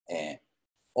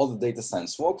all the data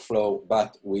science workflow,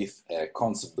 but with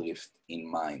concept drift in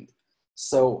mind.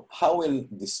 So how will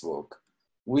this work?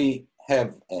 We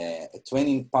have a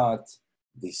training part.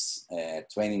 This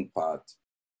training part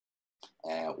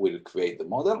will create the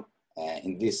model.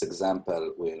 In this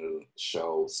example, we'll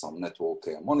show some network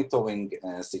monitoring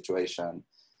situation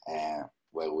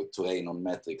where we train on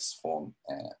metrics from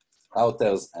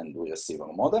routers and we receive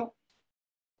our model.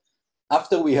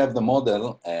 After we have the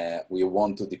model, we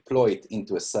want to deploy it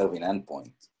into a serving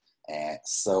endpoint.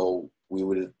 So we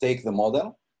will take the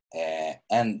model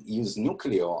and use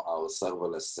Nucleo, our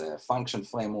serverless function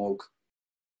framework,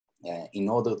 in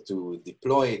order to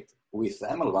deploy it with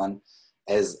MLRun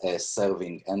as a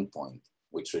serving endpoint,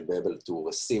 which will be able to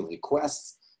receive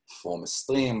requests from a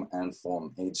stream and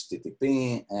from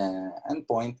HTTP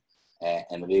endpoint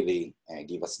and really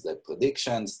give us the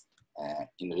predictions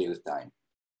in real time.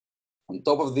 On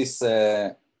top of this,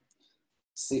 of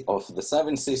the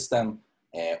serving system,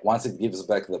 once it gives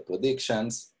back the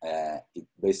predictions, it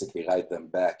basically writes them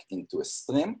back into a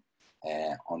stream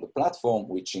on the platform,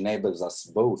 which enables us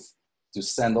both to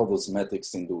send all those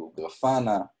metrics into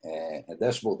Grafana, a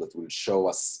dashboard that will show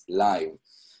us live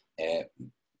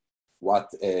what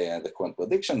the current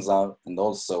predictions are, and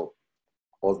also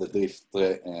all the drift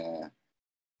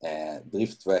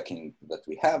tracking that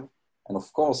we have. And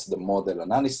of course, the model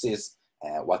analysis,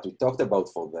 what we talked about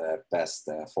for the past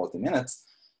 40 minutes.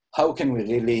 How can we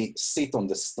really sit on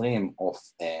the stream of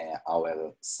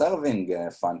our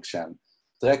serving function,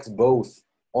 track both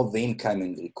all the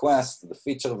incoming requests, the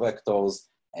feature vectors,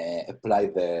 apply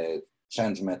the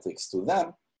change metrics to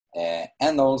them,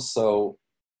 and also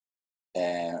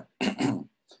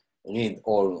read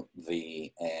all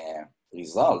the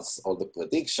results, all the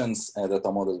predictions that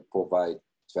our model provide,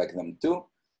 track them too,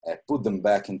 put them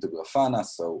back into Grafana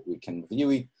so we can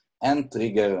view it and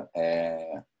trigger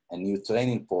a new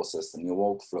training process, a new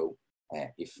workflow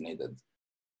if needed.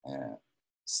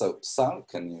 So Sal,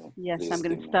 can you Yes, please I'm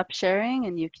going to stop sharing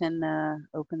and you can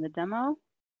open the demo.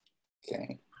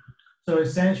 Okay. So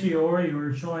essentially, Ori, you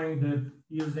were showing that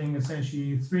using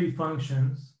essentially three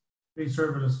functions, three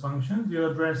serverless functions, you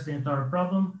address the entire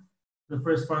problem. The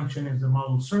first function is the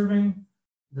model serving.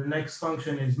 The next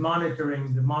function is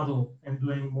monitoring the model and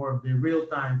doing more of the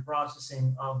real-time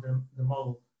processing of the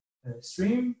model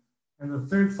stream. And the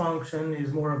third function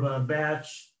is more of a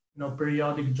batch,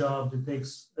 periodic job that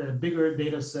takes bigger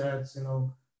data sets,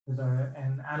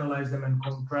 and analyze them and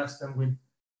contrast them with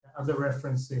other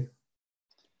reference data.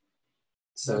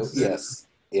 So yes,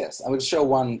 I will show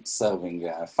one serving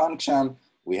function.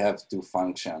 We have two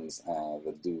functions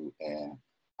that do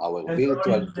our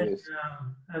virtual drift.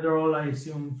 And they're all, I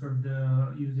assume, sort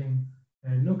of using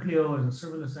Nucleo as a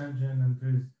serverless engine, and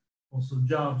there's also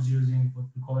jobs using what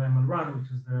we call MLRun, which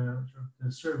is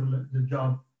the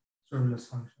job serverless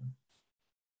function.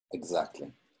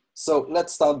 Exactly. So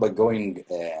let's start by going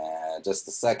just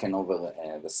a second over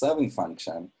the serving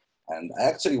function. And I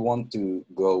actually want to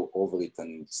go over it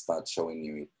and start showing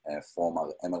you it from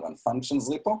our MLRun functions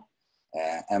repo.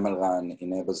 MLRun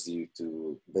enables you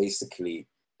to basically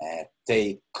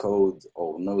take code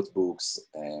or notebooks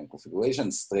and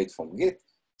configurations straight from Git.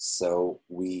 So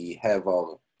we have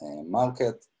our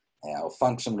market, our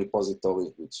function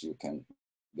repository, which you can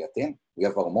get in. We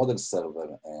have our model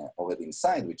server already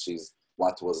inside, which is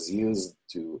what was used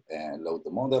to load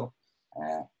the model.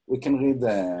 We can read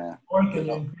the... Or can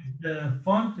you increase the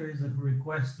font? There is a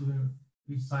request to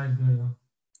resize the...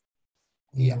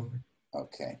 Yeah,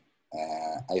 okay.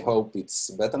 I hope it's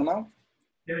better now.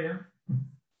 Yeah.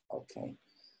 Okay.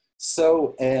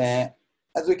 So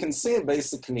as we can see,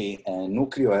 basically,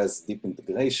 Nucleo has deep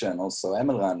integration, also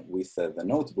MLRun with the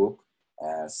notebook.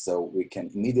 So we can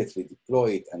immediately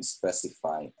deploy it and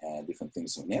specify different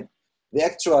things we need. The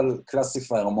actual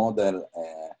classifier model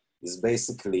is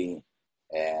basically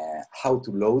how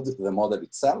to load the model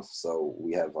itself. So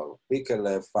we have our pickle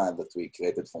file that we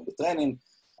created from the training,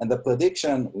 and the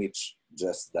prediction, which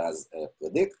just does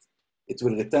predict. It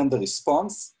will return the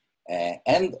response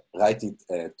and write it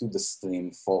to the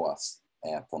stream for us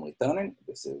upon returning.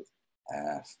 This is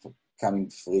coming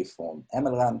free from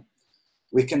MLRun.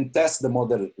 We can test the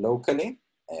model locally.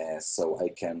 So I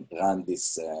can run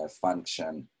this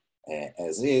function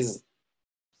as is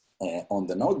on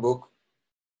the notebook.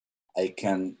 I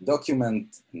can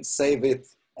document and save it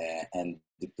and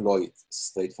deploy it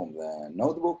straight from the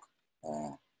notebook.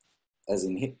 As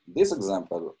in this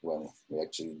example, well, we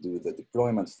actually do the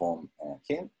deployment from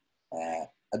here.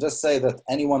 I just say that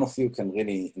any one of you can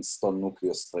really install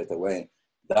Nucleo straight away,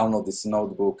 download this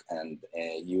notebook and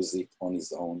use it on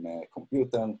his own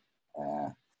computer.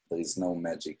 There is no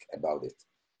magic about it.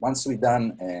 Once we're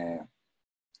done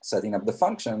setting up the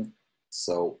function,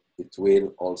 so it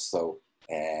will also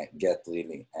get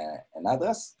really an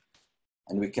address,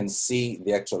 and we can see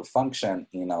the actual function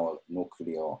in our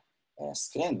Nucleo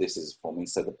screen. This is from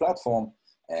inside the platform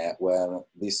where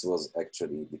this was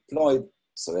actually deployed.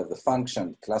 So we have the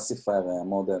function classifier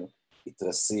model. It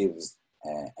receives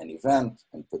an event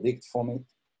and predict from it.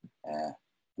 And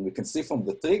we can see from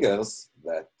the triggers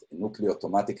that Nucleo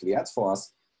automatically adds for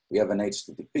us. We have an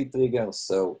HTTP trigger,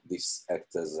 so this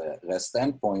acts as a REST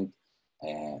endpoint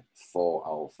for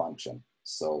our function.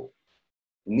 So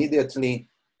immediately,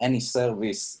 any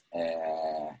service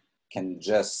can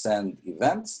just send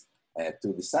events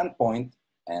to this endpoint,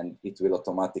 and it will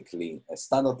automatically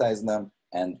standardize them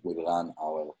and will run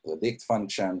our predict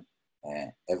function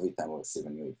every time we receive a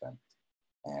new event.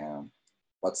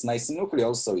 What's nice in Nucleo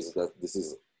also is that this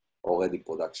is already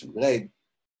production grade,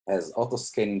 has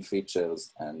auto-scaling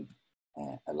features and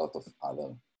a lot of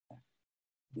other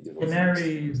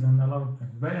canaries and a lot of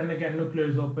things. But, and again, Nucleo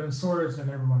is open source and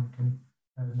everyone can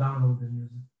download and use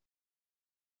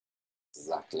it.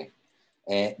 Exactly.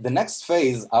 The next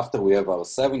phase after we have our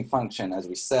serving function, as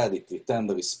we said, it returns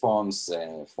the response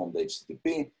from the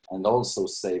HTTP and also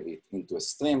save it into a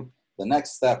stream. The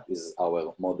next step is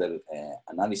our model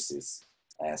analysis.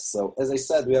 So as I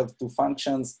said, we have two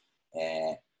functions.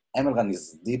 MLRun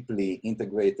is deeply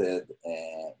integrated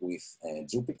with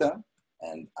Jupyter,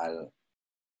 and I'll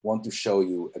want to show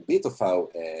you a bit of how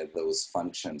those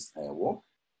functions work.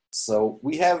 So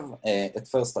we have at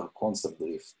first our concept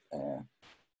drift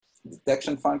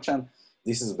detection function.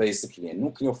 This is basically a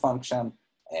Nucleo function.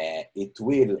 It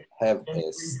will have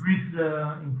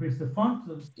increase the font.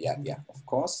 Yeah, of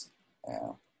course.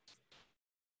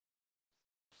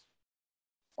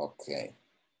 Okay.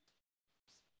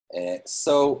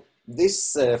 So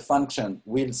this function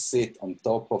will sit on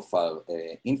top of our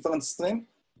inference stream,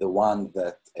 the one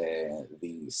that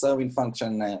the serving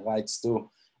function writes to.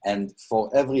 And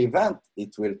for every event,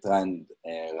 it will try and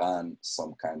run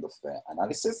some kind of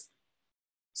analysis.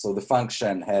 So the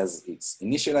function has its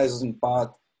initializing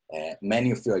part.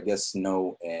 Many of you, I guess,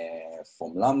 know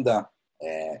from Lambda.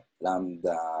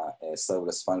 Lambda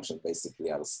serverless functions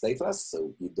basically are stateless,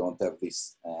 so you don't have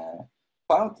this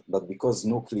part. But because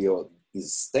Nucleo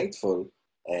is stateful,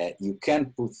 you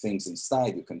can put things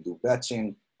inside, you can do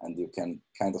batching, and you can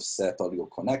kind of set all your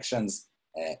connections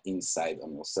inside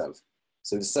on yourself.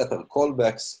 So you set our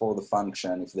callbacks for the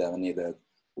function if they are needed.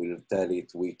 We'll tell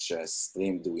it which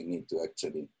stream do we need to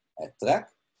actually track.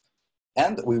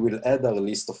 And we will add our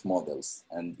list of models.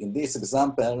 And in this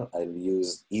example, I'll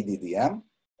use EDDM,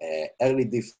 early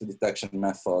drift detection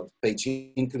method, page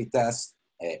incli test,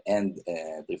 and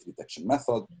drift detection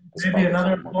method. Maybe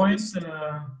another point,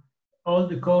 all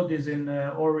the code is in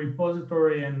our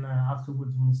repository, and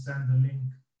afterwards we'll send the link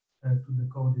to the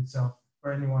code itself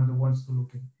for anyone that wants to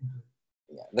look into it.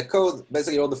 Yeah, the code,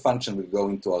 basically all the function will go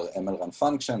into our MLRun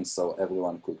function, so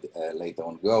everyone could later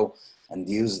on go and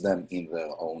use them in their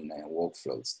own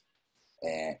workflows.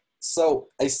 So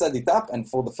I set it up, and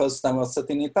for the first time I was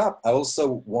setting it up, I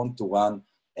also want to run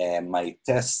my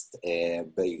test,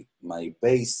 my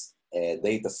base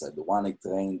data set, the one I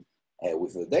trained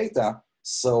with the data,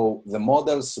 so the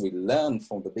models will learn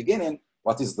from the beginning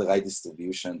what is the right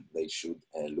distribution they should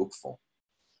look for.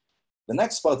 The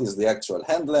next part is the actual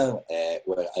handler,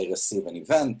 where I receive an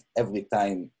event. Every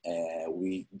time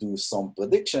we do some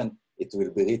prediction, it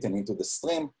will be written into the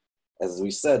stream. As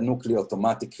we said, Nucleo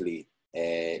automatically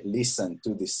listen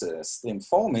to this stream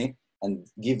for me and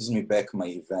gives me back my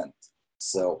event.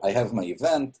 So I have my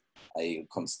event, I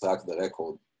construct the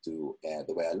record to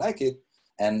the way I like it,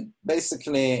 and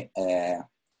basically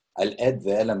I'll add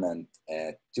the element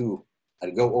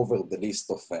I'll go over the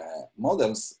list of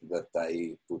models that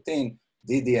I put in,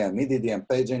 DDM, EDDM,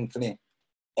 page incli,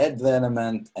 add the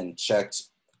element and check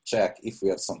if we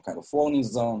have some kind of warning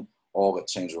zone or a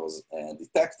change was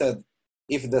detected.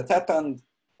 If that happened,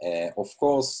 of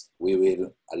course, we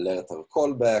will alert our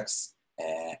callbacks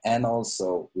and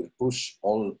also we'll push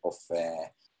all of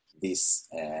these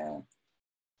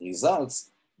results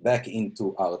back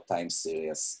into our time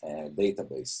series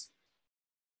database.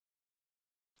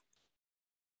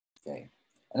 Okay,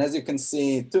 and as you can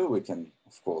see too, we can,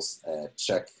 of course,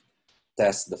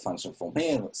 test the function from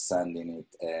here, sending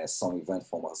it some event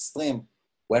from our stream.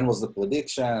 When was the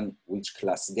prediction? Which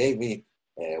class gave it?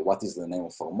 What is the name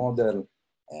of our model?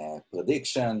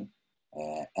 Prediction,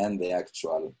 and the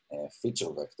actual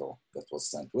feature vector that was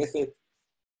sent with it.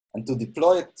 And to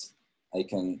deploy it, I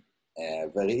can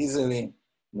very easily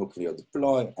Nucleo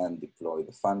deploy and deploy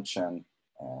the function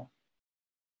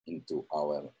into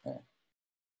our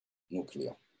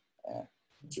Nucleo.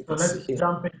 So let's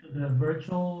jump into the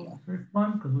virtual drift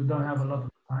one, because we don't have a lot of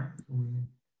time. So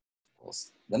of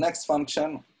course. The next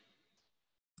function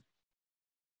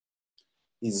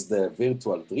is the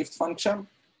virtual drift function.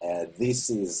 This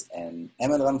is an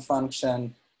MLRun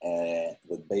function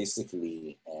that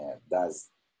basically does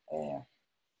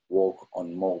work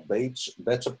on more batch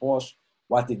approach.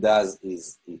 What it does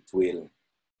is it will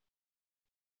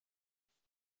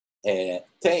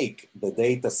take the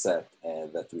data set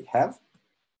that we have.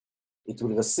 It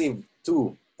will receive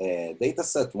two data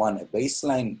sets, one a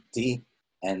baseline T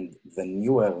and the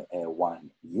newer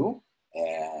one U.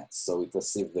 So it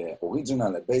receives the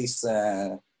original base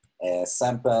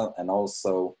sample, and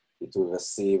also it will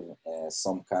receive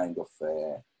some kind of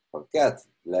packet,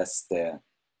 last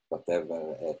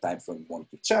whatever time frame you want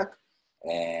to check,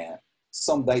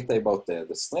 some data about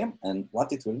the stream. And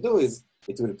what it will do is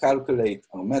it will calculate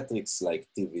our metrics like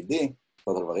TVD,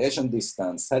 total variation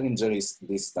distance, Hellinger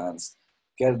distance,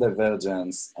 scale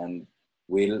divergence, and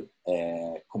will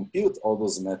compute all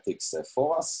those metrics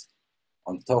for us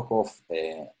on top of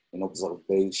an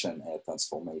observation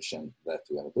transformation that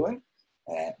we are doing.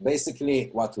 Basically,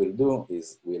 what we'll do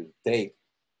is we'll take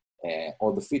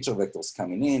all the feature vectors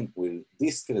coming in, we'll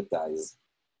discretize,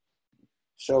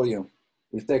 show you,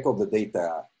 we'll take all the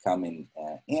data coming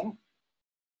in,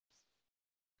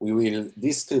 we will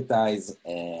discretize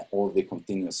all the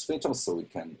continuous features so we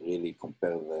can really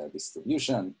compare the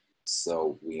distribution.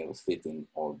 So we are fitting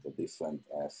all the different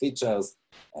features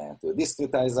to the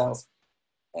discretizers.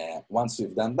 Once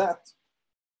we've done that,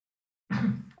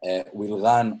 we'll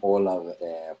run all our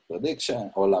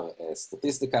prediction, all our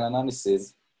statistical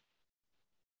analysis,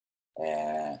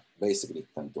 basically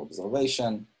turn to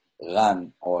observation,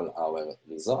 run all our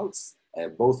results,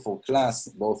 both for class,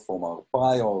 both from our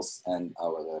priors and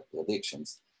our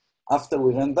predictions. After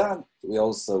we run that, we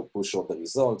also push all the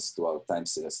results to our time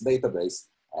series database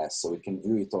so we can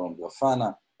view it on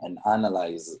Grafana and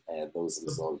analyze those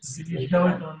results Can you later show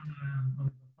it on.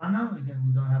 on Grafana? Again,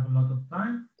 we don't have a lot of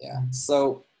time. Yeah,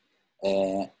 so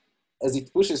as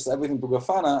it pushes everything to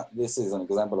Grafana, this is an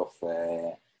example of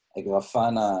a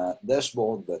Grafana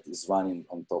dashboard that is running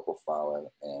on top of our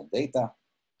data.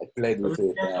 I played with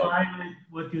it. To highlight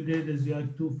what you did is you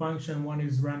had two functions. One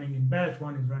is running in batch,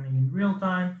 one is running in real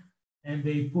time, and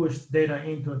they pushed data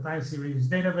into a time series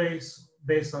database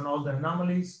based on all the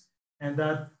anomalies. And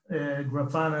that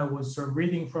Grafana was sort of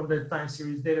reading from the time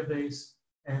series database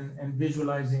and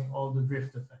visualizing all the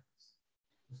drift effects.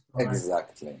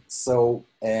 Exactly. So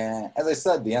as I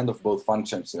said, the end of both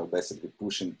functions, you're basically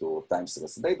pushing to a time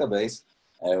series database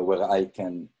where I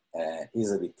can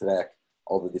easily track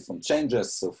all the different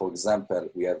changes. So for example,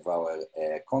 we have our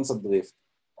concept drift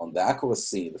on the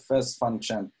accuracy, the first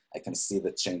function. I can see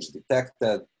the change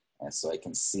detected, and so I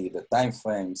can see the time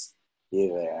frames.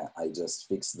 Here, I just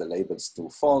fixed the labels to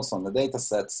false on the data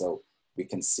set, so we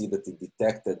can see that it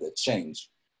detected a change.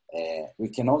 We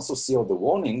can also see all the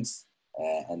warnings,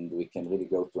 and we can really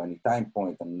go to any time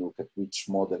point and look at which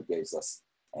model gives us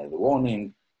the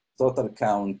warning, total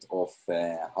count of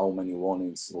how many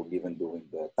warnings were given during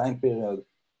the time period.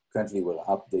 Currently, we're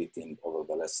updating over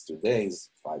the last 2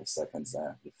 days, 5 seconds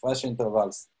refresh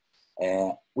intervals.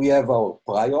 We have our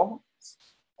prior.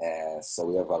 So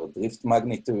we have our drift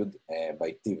magnitude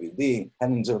by TVD,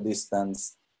 Henninger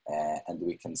distance, and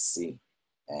we can see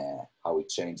how it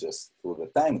changes through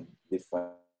the time,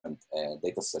 different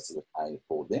data sets that I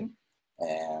pulled in.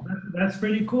 That's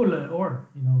pretty cool, or,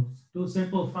 two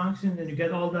simple functions and you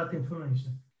get all that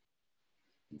information.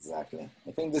 Exactly.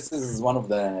 I think this is one of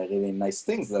the really nice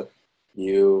things that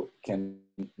you can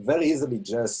very easily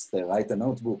just write a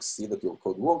notebook, see that your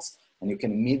code works, and you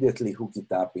can immediately hook it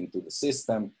up into the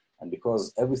system. And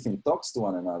because everything talks to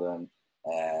one another,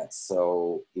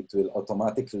 so it will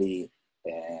automatically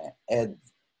add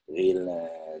real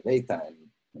data. And,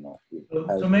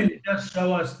 so maybe just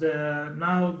show us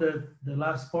now that the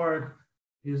last part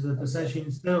is that essentially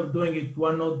instead of doing it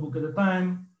one notebook at a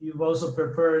time, you've also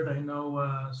prepared,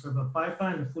 sort of a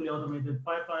pipeline, a fully automated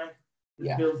pipeline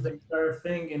that builds the entire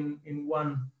thing in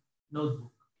one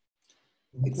notebook.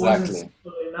 Exactly. It wasn't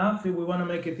simple enough. We want to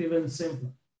make it even simpler.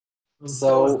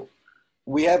 So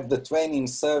we have the training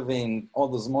serving all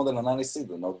those model analysis,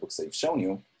 the notebooks I've shown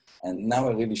you. And now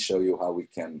I really show you how we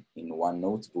can, in one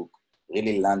notebook,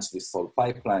 really launch this whole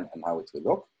pipeline and how it will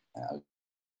look. I'll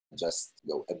just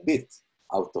go a bit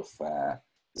out of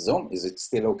Zoom. Is it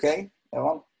still okay,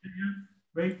 Aaron?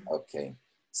 Great. Okay.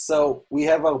 So we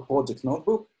have our project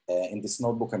notebook. In this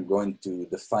notebook, I'm going to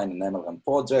define an MLRun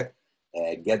project,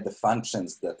 get the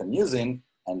functions that I'm using,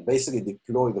 and basically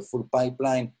deploy the full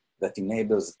pipeline that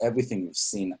enables everything you've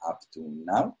seen up to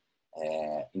now,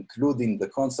 including the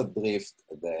concept drift,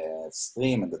 the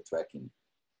stream, and the tracking.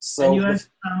 So and you had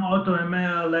some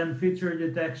AutoML and feature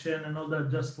detection and all that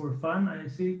just for fun, I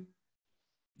see?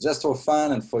 Just for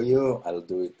fun and for you, I'll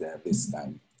do it this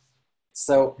time.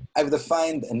 So I've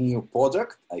defined a new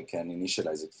project. I can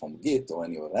initialize it from Git or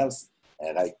anywhere else.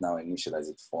 Right now, I initialize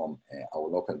it from our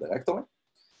local directory.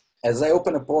 As I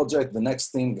open a project, the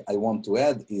next thing I want to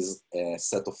add is a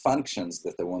set of functions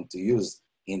that I want to use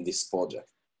in this project.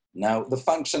 Now, the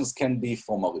functions can be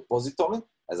from a repository.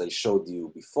 As I showed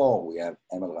you before, we have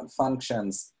MLRun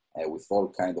functions with all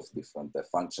kinds of different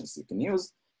functions you can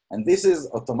use. And this is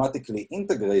automatically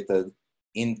integrated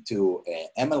into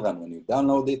MLRun. When you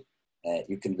download it,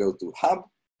 you can go to Hub.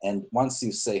 And once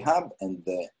you say Hub and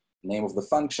the name of the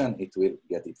function, it will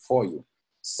get it for you.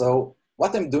 So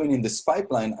what I'm doing in this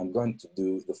pipeline, I'm going to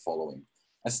do the following.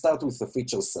 I start with the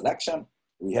feature selection.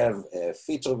 We have a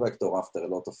feature vector after a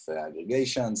lot of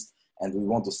aggregations, and we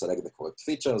want to select the correct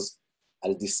features.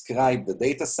 I'll describe the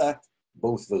data set,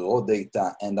 both the raw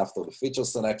data and after the feature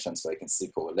selection, so I can see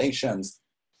correlations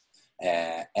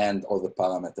and all the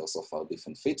parameters of our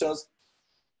different features.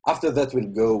 After that, we'll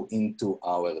go into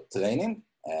our training.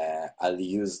 I'll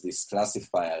use this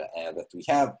classifier that we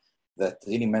have that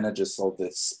really manages all the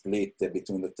split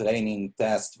between the training,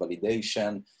 test,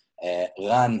 validation,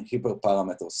 run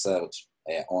hyperparameter search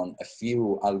on a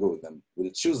few algorithms.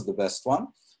 We'll choose the best one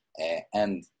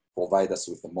and provide us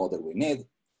with the model we need.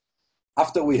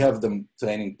 After we have the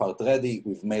training part ready,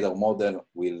 we've made our model,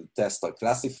 we'll test our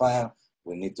classifier.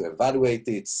 We need to evaluate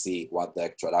it, see what the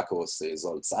actual accuracy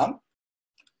results are.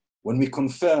 When we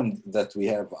confirm that we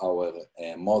have our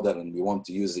model and we want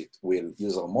to use it, we'll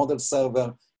use our model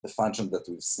server, the function that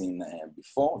we've seen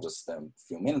before, just a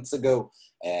few minutes ago,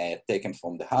 taken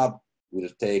from the hub. We'll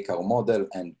take our model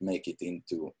and make it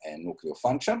into a nuclear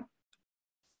function.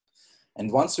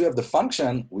 And once we have the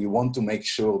function, we want to make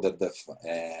sure that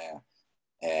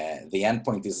the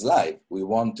endpoint is live. We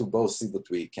want to both see that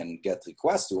we can get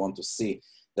requests. We want to see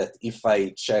that if I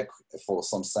check for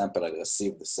some sample, I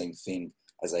receive the same thing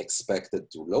as I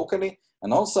expected to locally.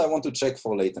 And also I want to check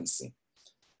for latency.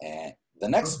 The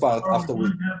next part after we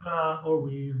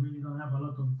really don't have a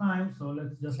lot of time, so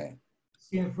let's just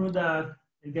skim through that.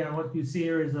 Again, what you see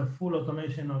here is a full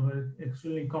automation of an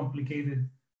extremely complicated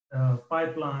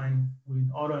pipeline with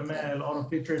auto ML, auto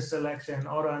feature selection,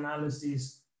 auto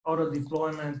analysis, auto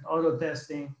deployment, auto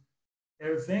testing,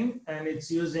 everything. And it's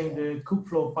using the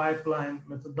Kubeflow pipeline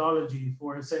methodology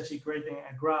for essentially creating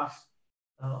a graph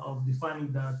of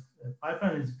defining that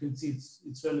pipeline. As you can see,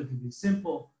 it's relatively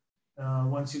simple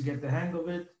once you get the hang of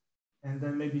it. And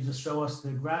then maybe just show us the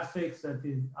graphics that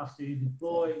after you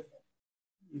deploy,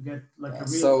 you get like a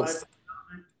real pipeline.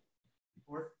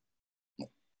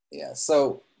 Yeah,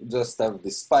 so just have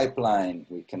this pipeline,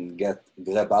 we can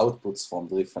grab outputs from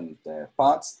different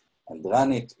parts and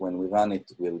run it. When we run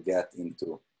it, we'll get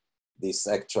into this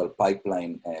actual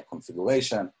pipeline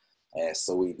configuration.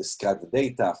 So we describe the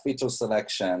data, feature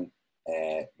selection,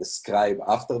 describe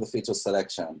after the feature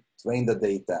selection, train the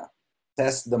data,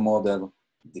 test the model,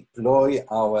 deploy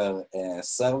our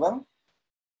server,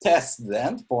 test the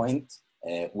endpoint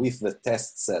with the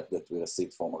test set that we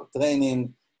received from our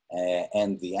training,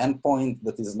 and the endpoint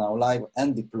that is now live,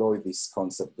 and deploy this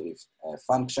concept drift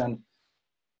function.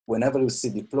 Whenever you see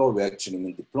deploy, we actually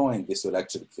mean deploying. This will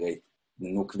actually create the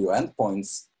Nucleo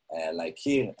endpoints like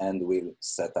here, and we'll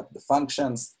set up the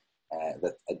functions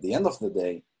that at the end of the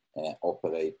day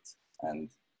operate and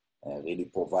really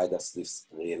provide us this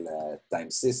real-time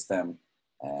system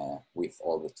with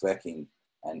all the tracking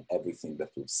and everything that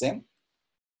we've seen.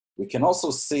 We can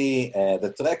also see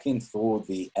the tracking through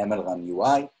the MLRun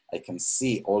UI. I can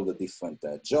see all the different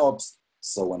jobs.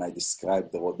 So when I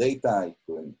describe the raw data, I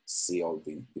can see all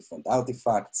the different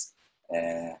artifacts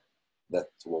that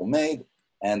were made.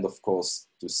 And of course,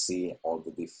 to see all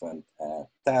the different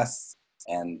tests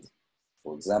and,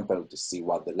 for example, to see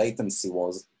what the latency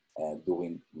was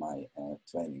during my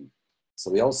training.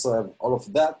 So we also have all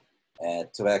of that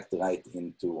tracked right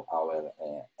into our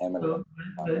ML.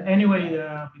 So, anyway,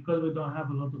 because we don't have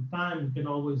a lot of time, you can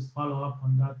always follow up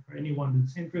on that for anyone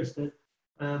that's interested.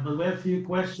 But we have a few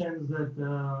questions that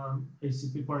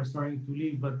basically people are starting to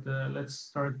leave, but let's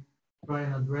start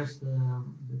trying to address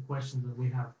the questions that we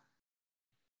have.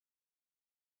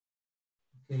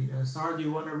 Okay, Sarah, do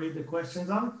you want to read the questions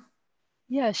out?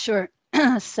 Yeah, sure.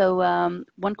 So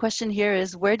one question here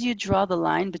is, where do you draw the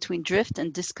line between drift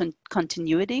and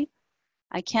discontinuity?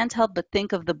 I can't help but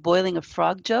think of the boiling a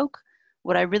frog joke.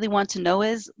 What I really want to know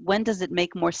is, when does it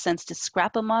make more sense to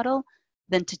scrap a model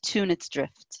than to tune its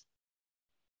drift?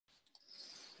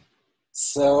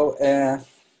 So,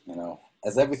 you know,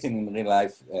 as everything in real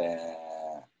life,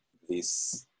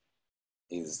 this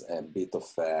is a bit of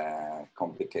a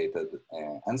complicated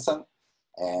answer.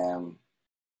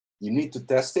 You need to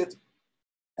test it.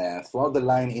 Throughout the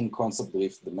line in concept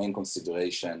drift, the main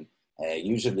consideration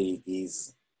usually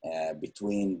is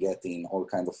between getting all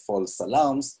kinds of false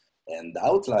alarms and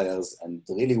outliers, and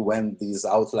really when these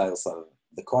outliers are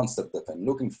the concept that I'm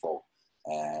looking for.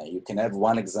 You can have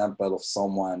one example of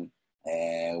someone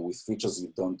with features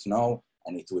you don't know,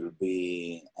 and it will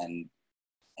be, and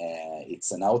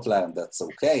it's an outlier, and that's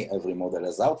okay. Every model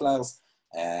has outliers.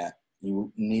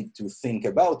 You need to think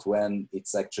about when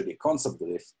it's actually concept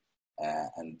drift,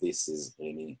 and this is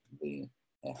really the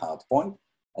hard point.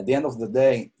 At the end of the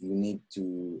day, you need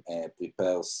to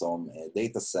prepare some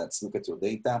data sets, look at your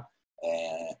data.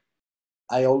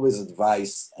 I always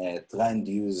advise try and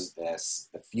use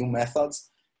a few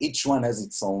methods. Each one has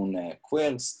its own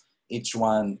quirks. Each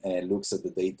one looks at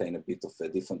the data in a bit of a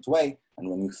different way. And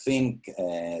when you think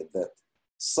that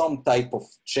some type of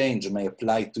change may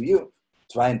apply to you,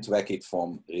 try and track it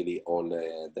from really all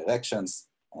directions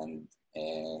and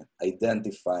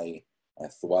identify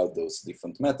throughout those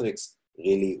different metrics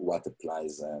really what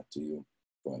applies to you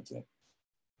currently.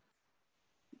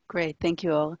 Great, thank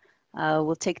you all.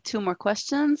 We'll take two more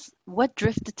questions. What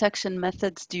drift detection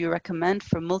methods do you recommend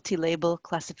for multi-label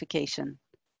classification?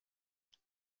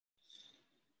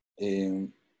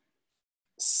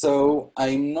 So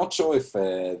I'm not sure if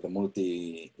the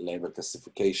multi-label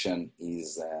classification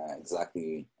is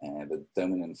exactly the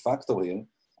determinant factor here.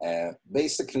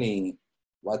 Basically,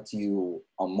 what you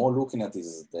are more looking at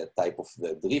is the type of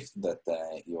the drift that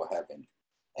you're having,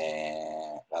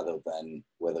 rather than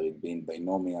whether it be in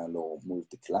binomial or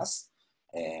multi-class.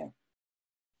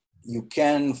 You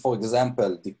can, for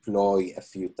example, deploy a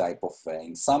few type of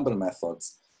ensemble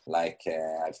methods, like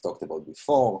I've talked about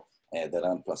before, the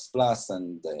Learn++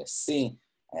 and C,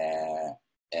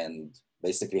 and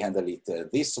basically handle it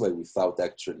this way without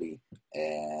actually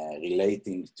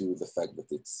relating to the fact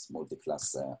that it's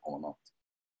multi-class or not.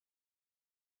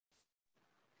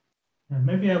 And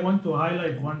maybe I want to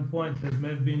highlight one point that may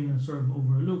have been sort of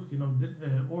overlooked. You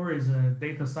know, Or is a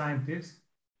data scientist,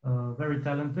 very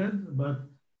talented, but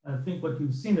I think what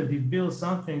you've seen that he built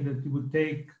something that would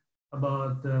take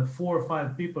about 4 or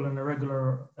 5 people in a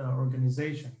regular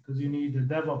organization, because you need a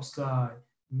DevOps guy,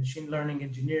 machine learning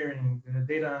engineering,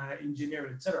 data engineer,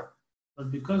 etc.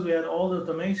 But because we had all the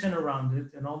automation around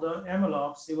it and all the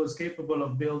MLOps, he was capable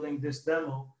of building this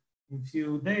demo in a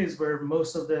few days, where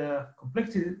most of the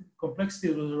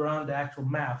complexity was around the actual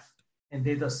math and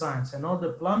data science, and all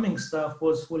the plumbing stuff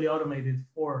was fully automated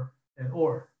for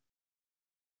Or.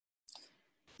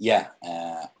 Yeah,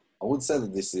 I would say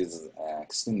that this is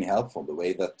extremely helpful. The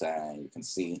way that you can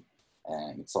see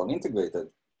it's all integrated,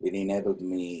 it enabled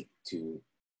me to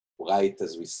write,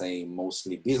 as we say,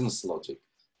 mostly business logic,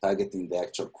 targeting the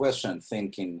actual question,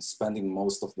 spending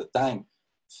most of the time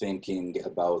thinking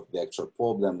about the actual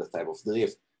problem, the type of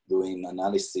drift, doing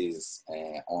analysis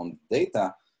on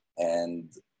data,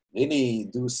 and really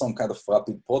do some kind of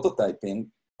rapid prototyping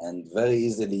and very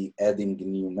easily adding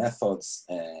new methods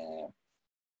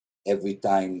every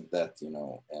time that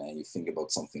you think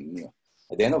about something new.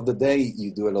 At the end of the day,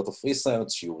 you do a lot of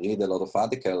research, you read a lot of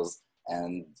articles,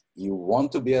 and you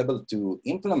want to be able to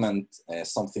implement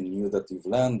something new that you've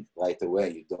learned right away.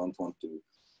 You don't want to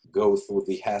go through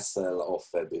the hassle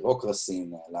of bureaucracy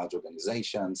in large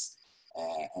organizations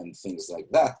and things like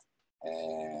that.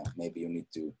 Maybe you need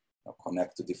to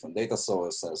connect to different data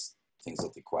sources, things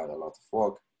that require a lot of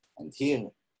work. And here,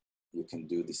 you can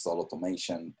do this all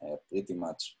automation pretty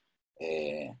much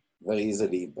very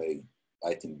easily by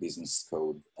writing business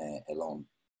code alone.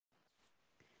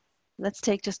 Let's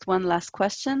take just one last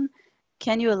question.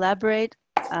 Can you elaborate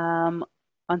on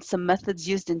some methods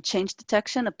used in change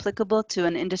detection applicable to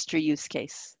an industry use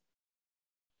case?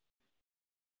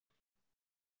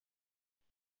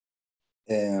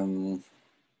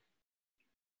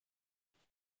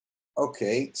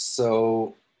 Okay,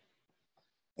 so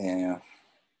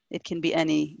it can be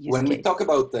any use when case. we talk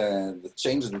about the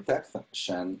change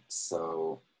detection,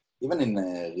 so even in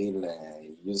a real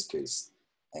use case,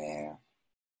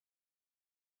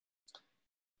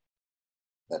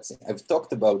 let's see, I've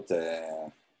talked about,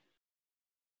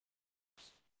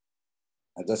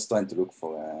 I'm just trying to look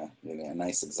for really a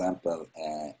nice example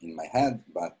in my head,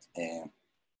 but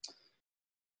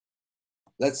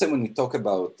let's say when we talk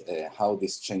about how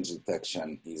this change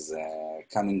detection is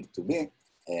coming to be,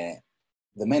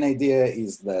 the main idea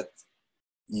is that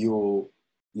you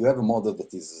have a model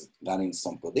that is running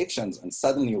some predictions, and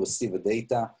suddenly you receive a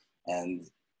data and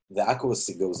the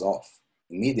accuracy goes off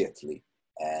immediately.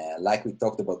 Like we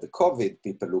talked about the COVID,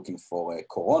 people looking for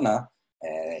Corona,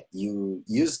 you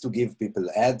used to give people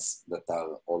ads that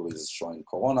are always showing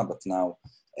Corona, but now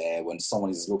when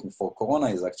someone is looking for Corona,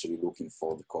 is actually looking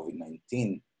for the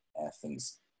COVID-19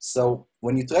 things. So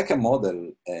when you track a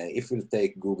model, if we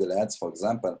take Google Ads, for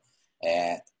example,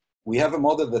 we have a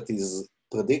model that is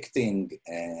predicting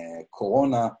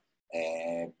Corona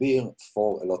beer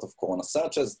for a lot of Corona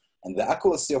searches, and the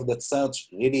accuracy of that search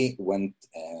really went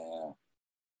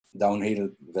downhill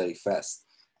very fast.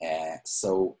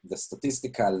 So the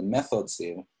statistical methods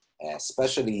here,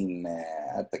 especially in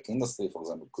ad tech industry, for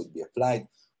example, could be applied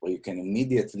where you can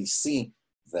immediately see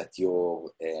that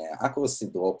your accuracy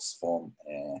drops from,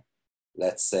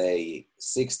 let's say,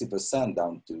 60%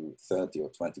 down to 30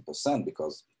 or 20%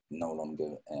 because it no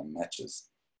longer matches.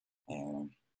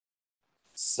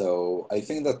 So I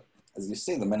think that, as you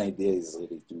see, the main idea is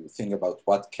really to think about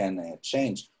what can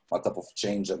change, what type of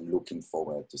change I'm looking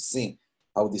for to see,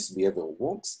 how this behavior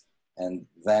works, and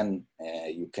then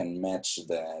you can match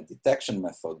the detection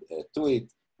method to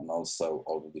it, and also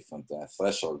all the different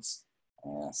thresholds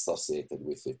associated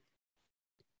with it.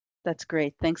 That's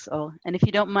great. Thanks, Ol. And if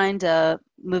you don't mind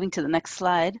moving to the next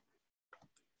slide.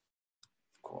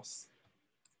 Of course.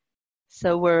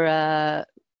 So we're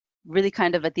really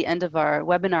kind of at the end of our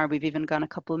webinar. We've even gone a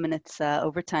couple of minutes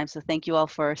over time. So thank you all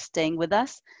for staying with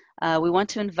us. We want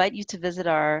to invite you to visit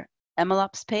our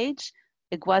MLOps page,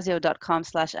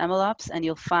 iguazio.com/MLOps, and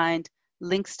you'll find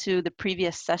links to the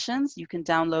previous sessions. You can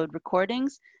download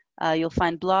recordings. You'll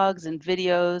find blogs and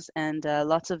videos and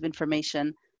lots of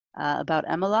information about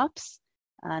MLOps.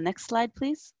 Next slide,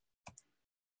 please.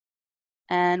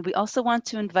 And we also want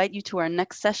to invite you to our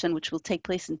next session, which will take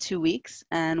place in 2 weeks.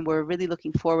 And we're really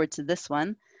looking forward to this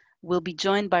one. We'll be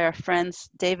joined by our friends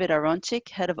David Aronchik,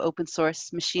 Head of Open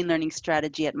Source Machine Learning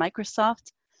Strategy at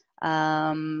Microsoft,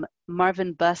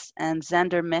 Marvin Buss and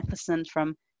Xander Matheson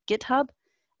from GitHub,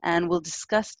 and we'll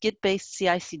discuss Git-based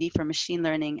CI/CD for machine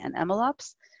learning and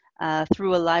MLOps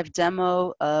through a live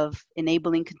demo of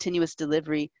enabling continuous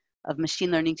delivery of machine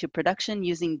learning to production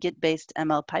using Git-based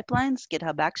ML pipelines,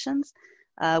 GitHub Actions,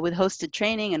 with hosted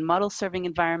training and model serving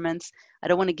environments. I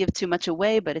don't want to give too much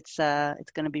away, but it's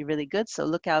going to be really good. So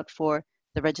look out for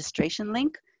the registration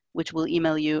link, which we'll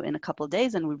email you in a couple of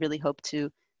days, and we really hope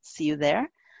to see you there.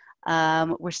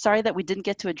 We're sorry that we didn't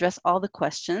get to address all the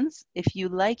questions. If you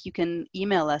like, you can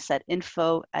email us at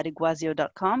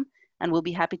info@iguazio.com, and we'll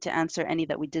be happy to answer any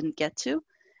that we didn't get to.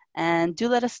 And do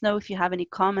let us know if you have any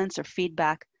comments or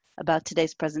feedback about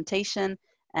today's presentation,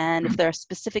 and if there are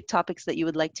specific topics that you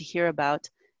would like to hear about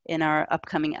in our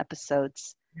upcoming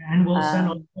episodes. And we'll send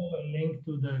also a link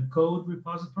to the code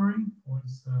repository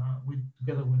once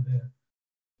together with the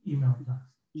email blast.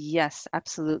 Yes,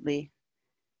 absolutely.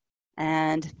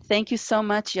 And thank you so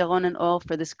much, Yaron and Or,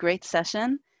 for this great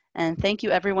session. And thank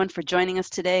you everyone for joining us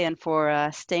today and for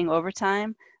staying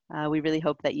overtime. We really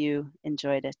hope that you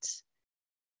enjoyed it.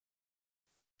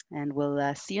 And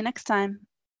we'll see you next time.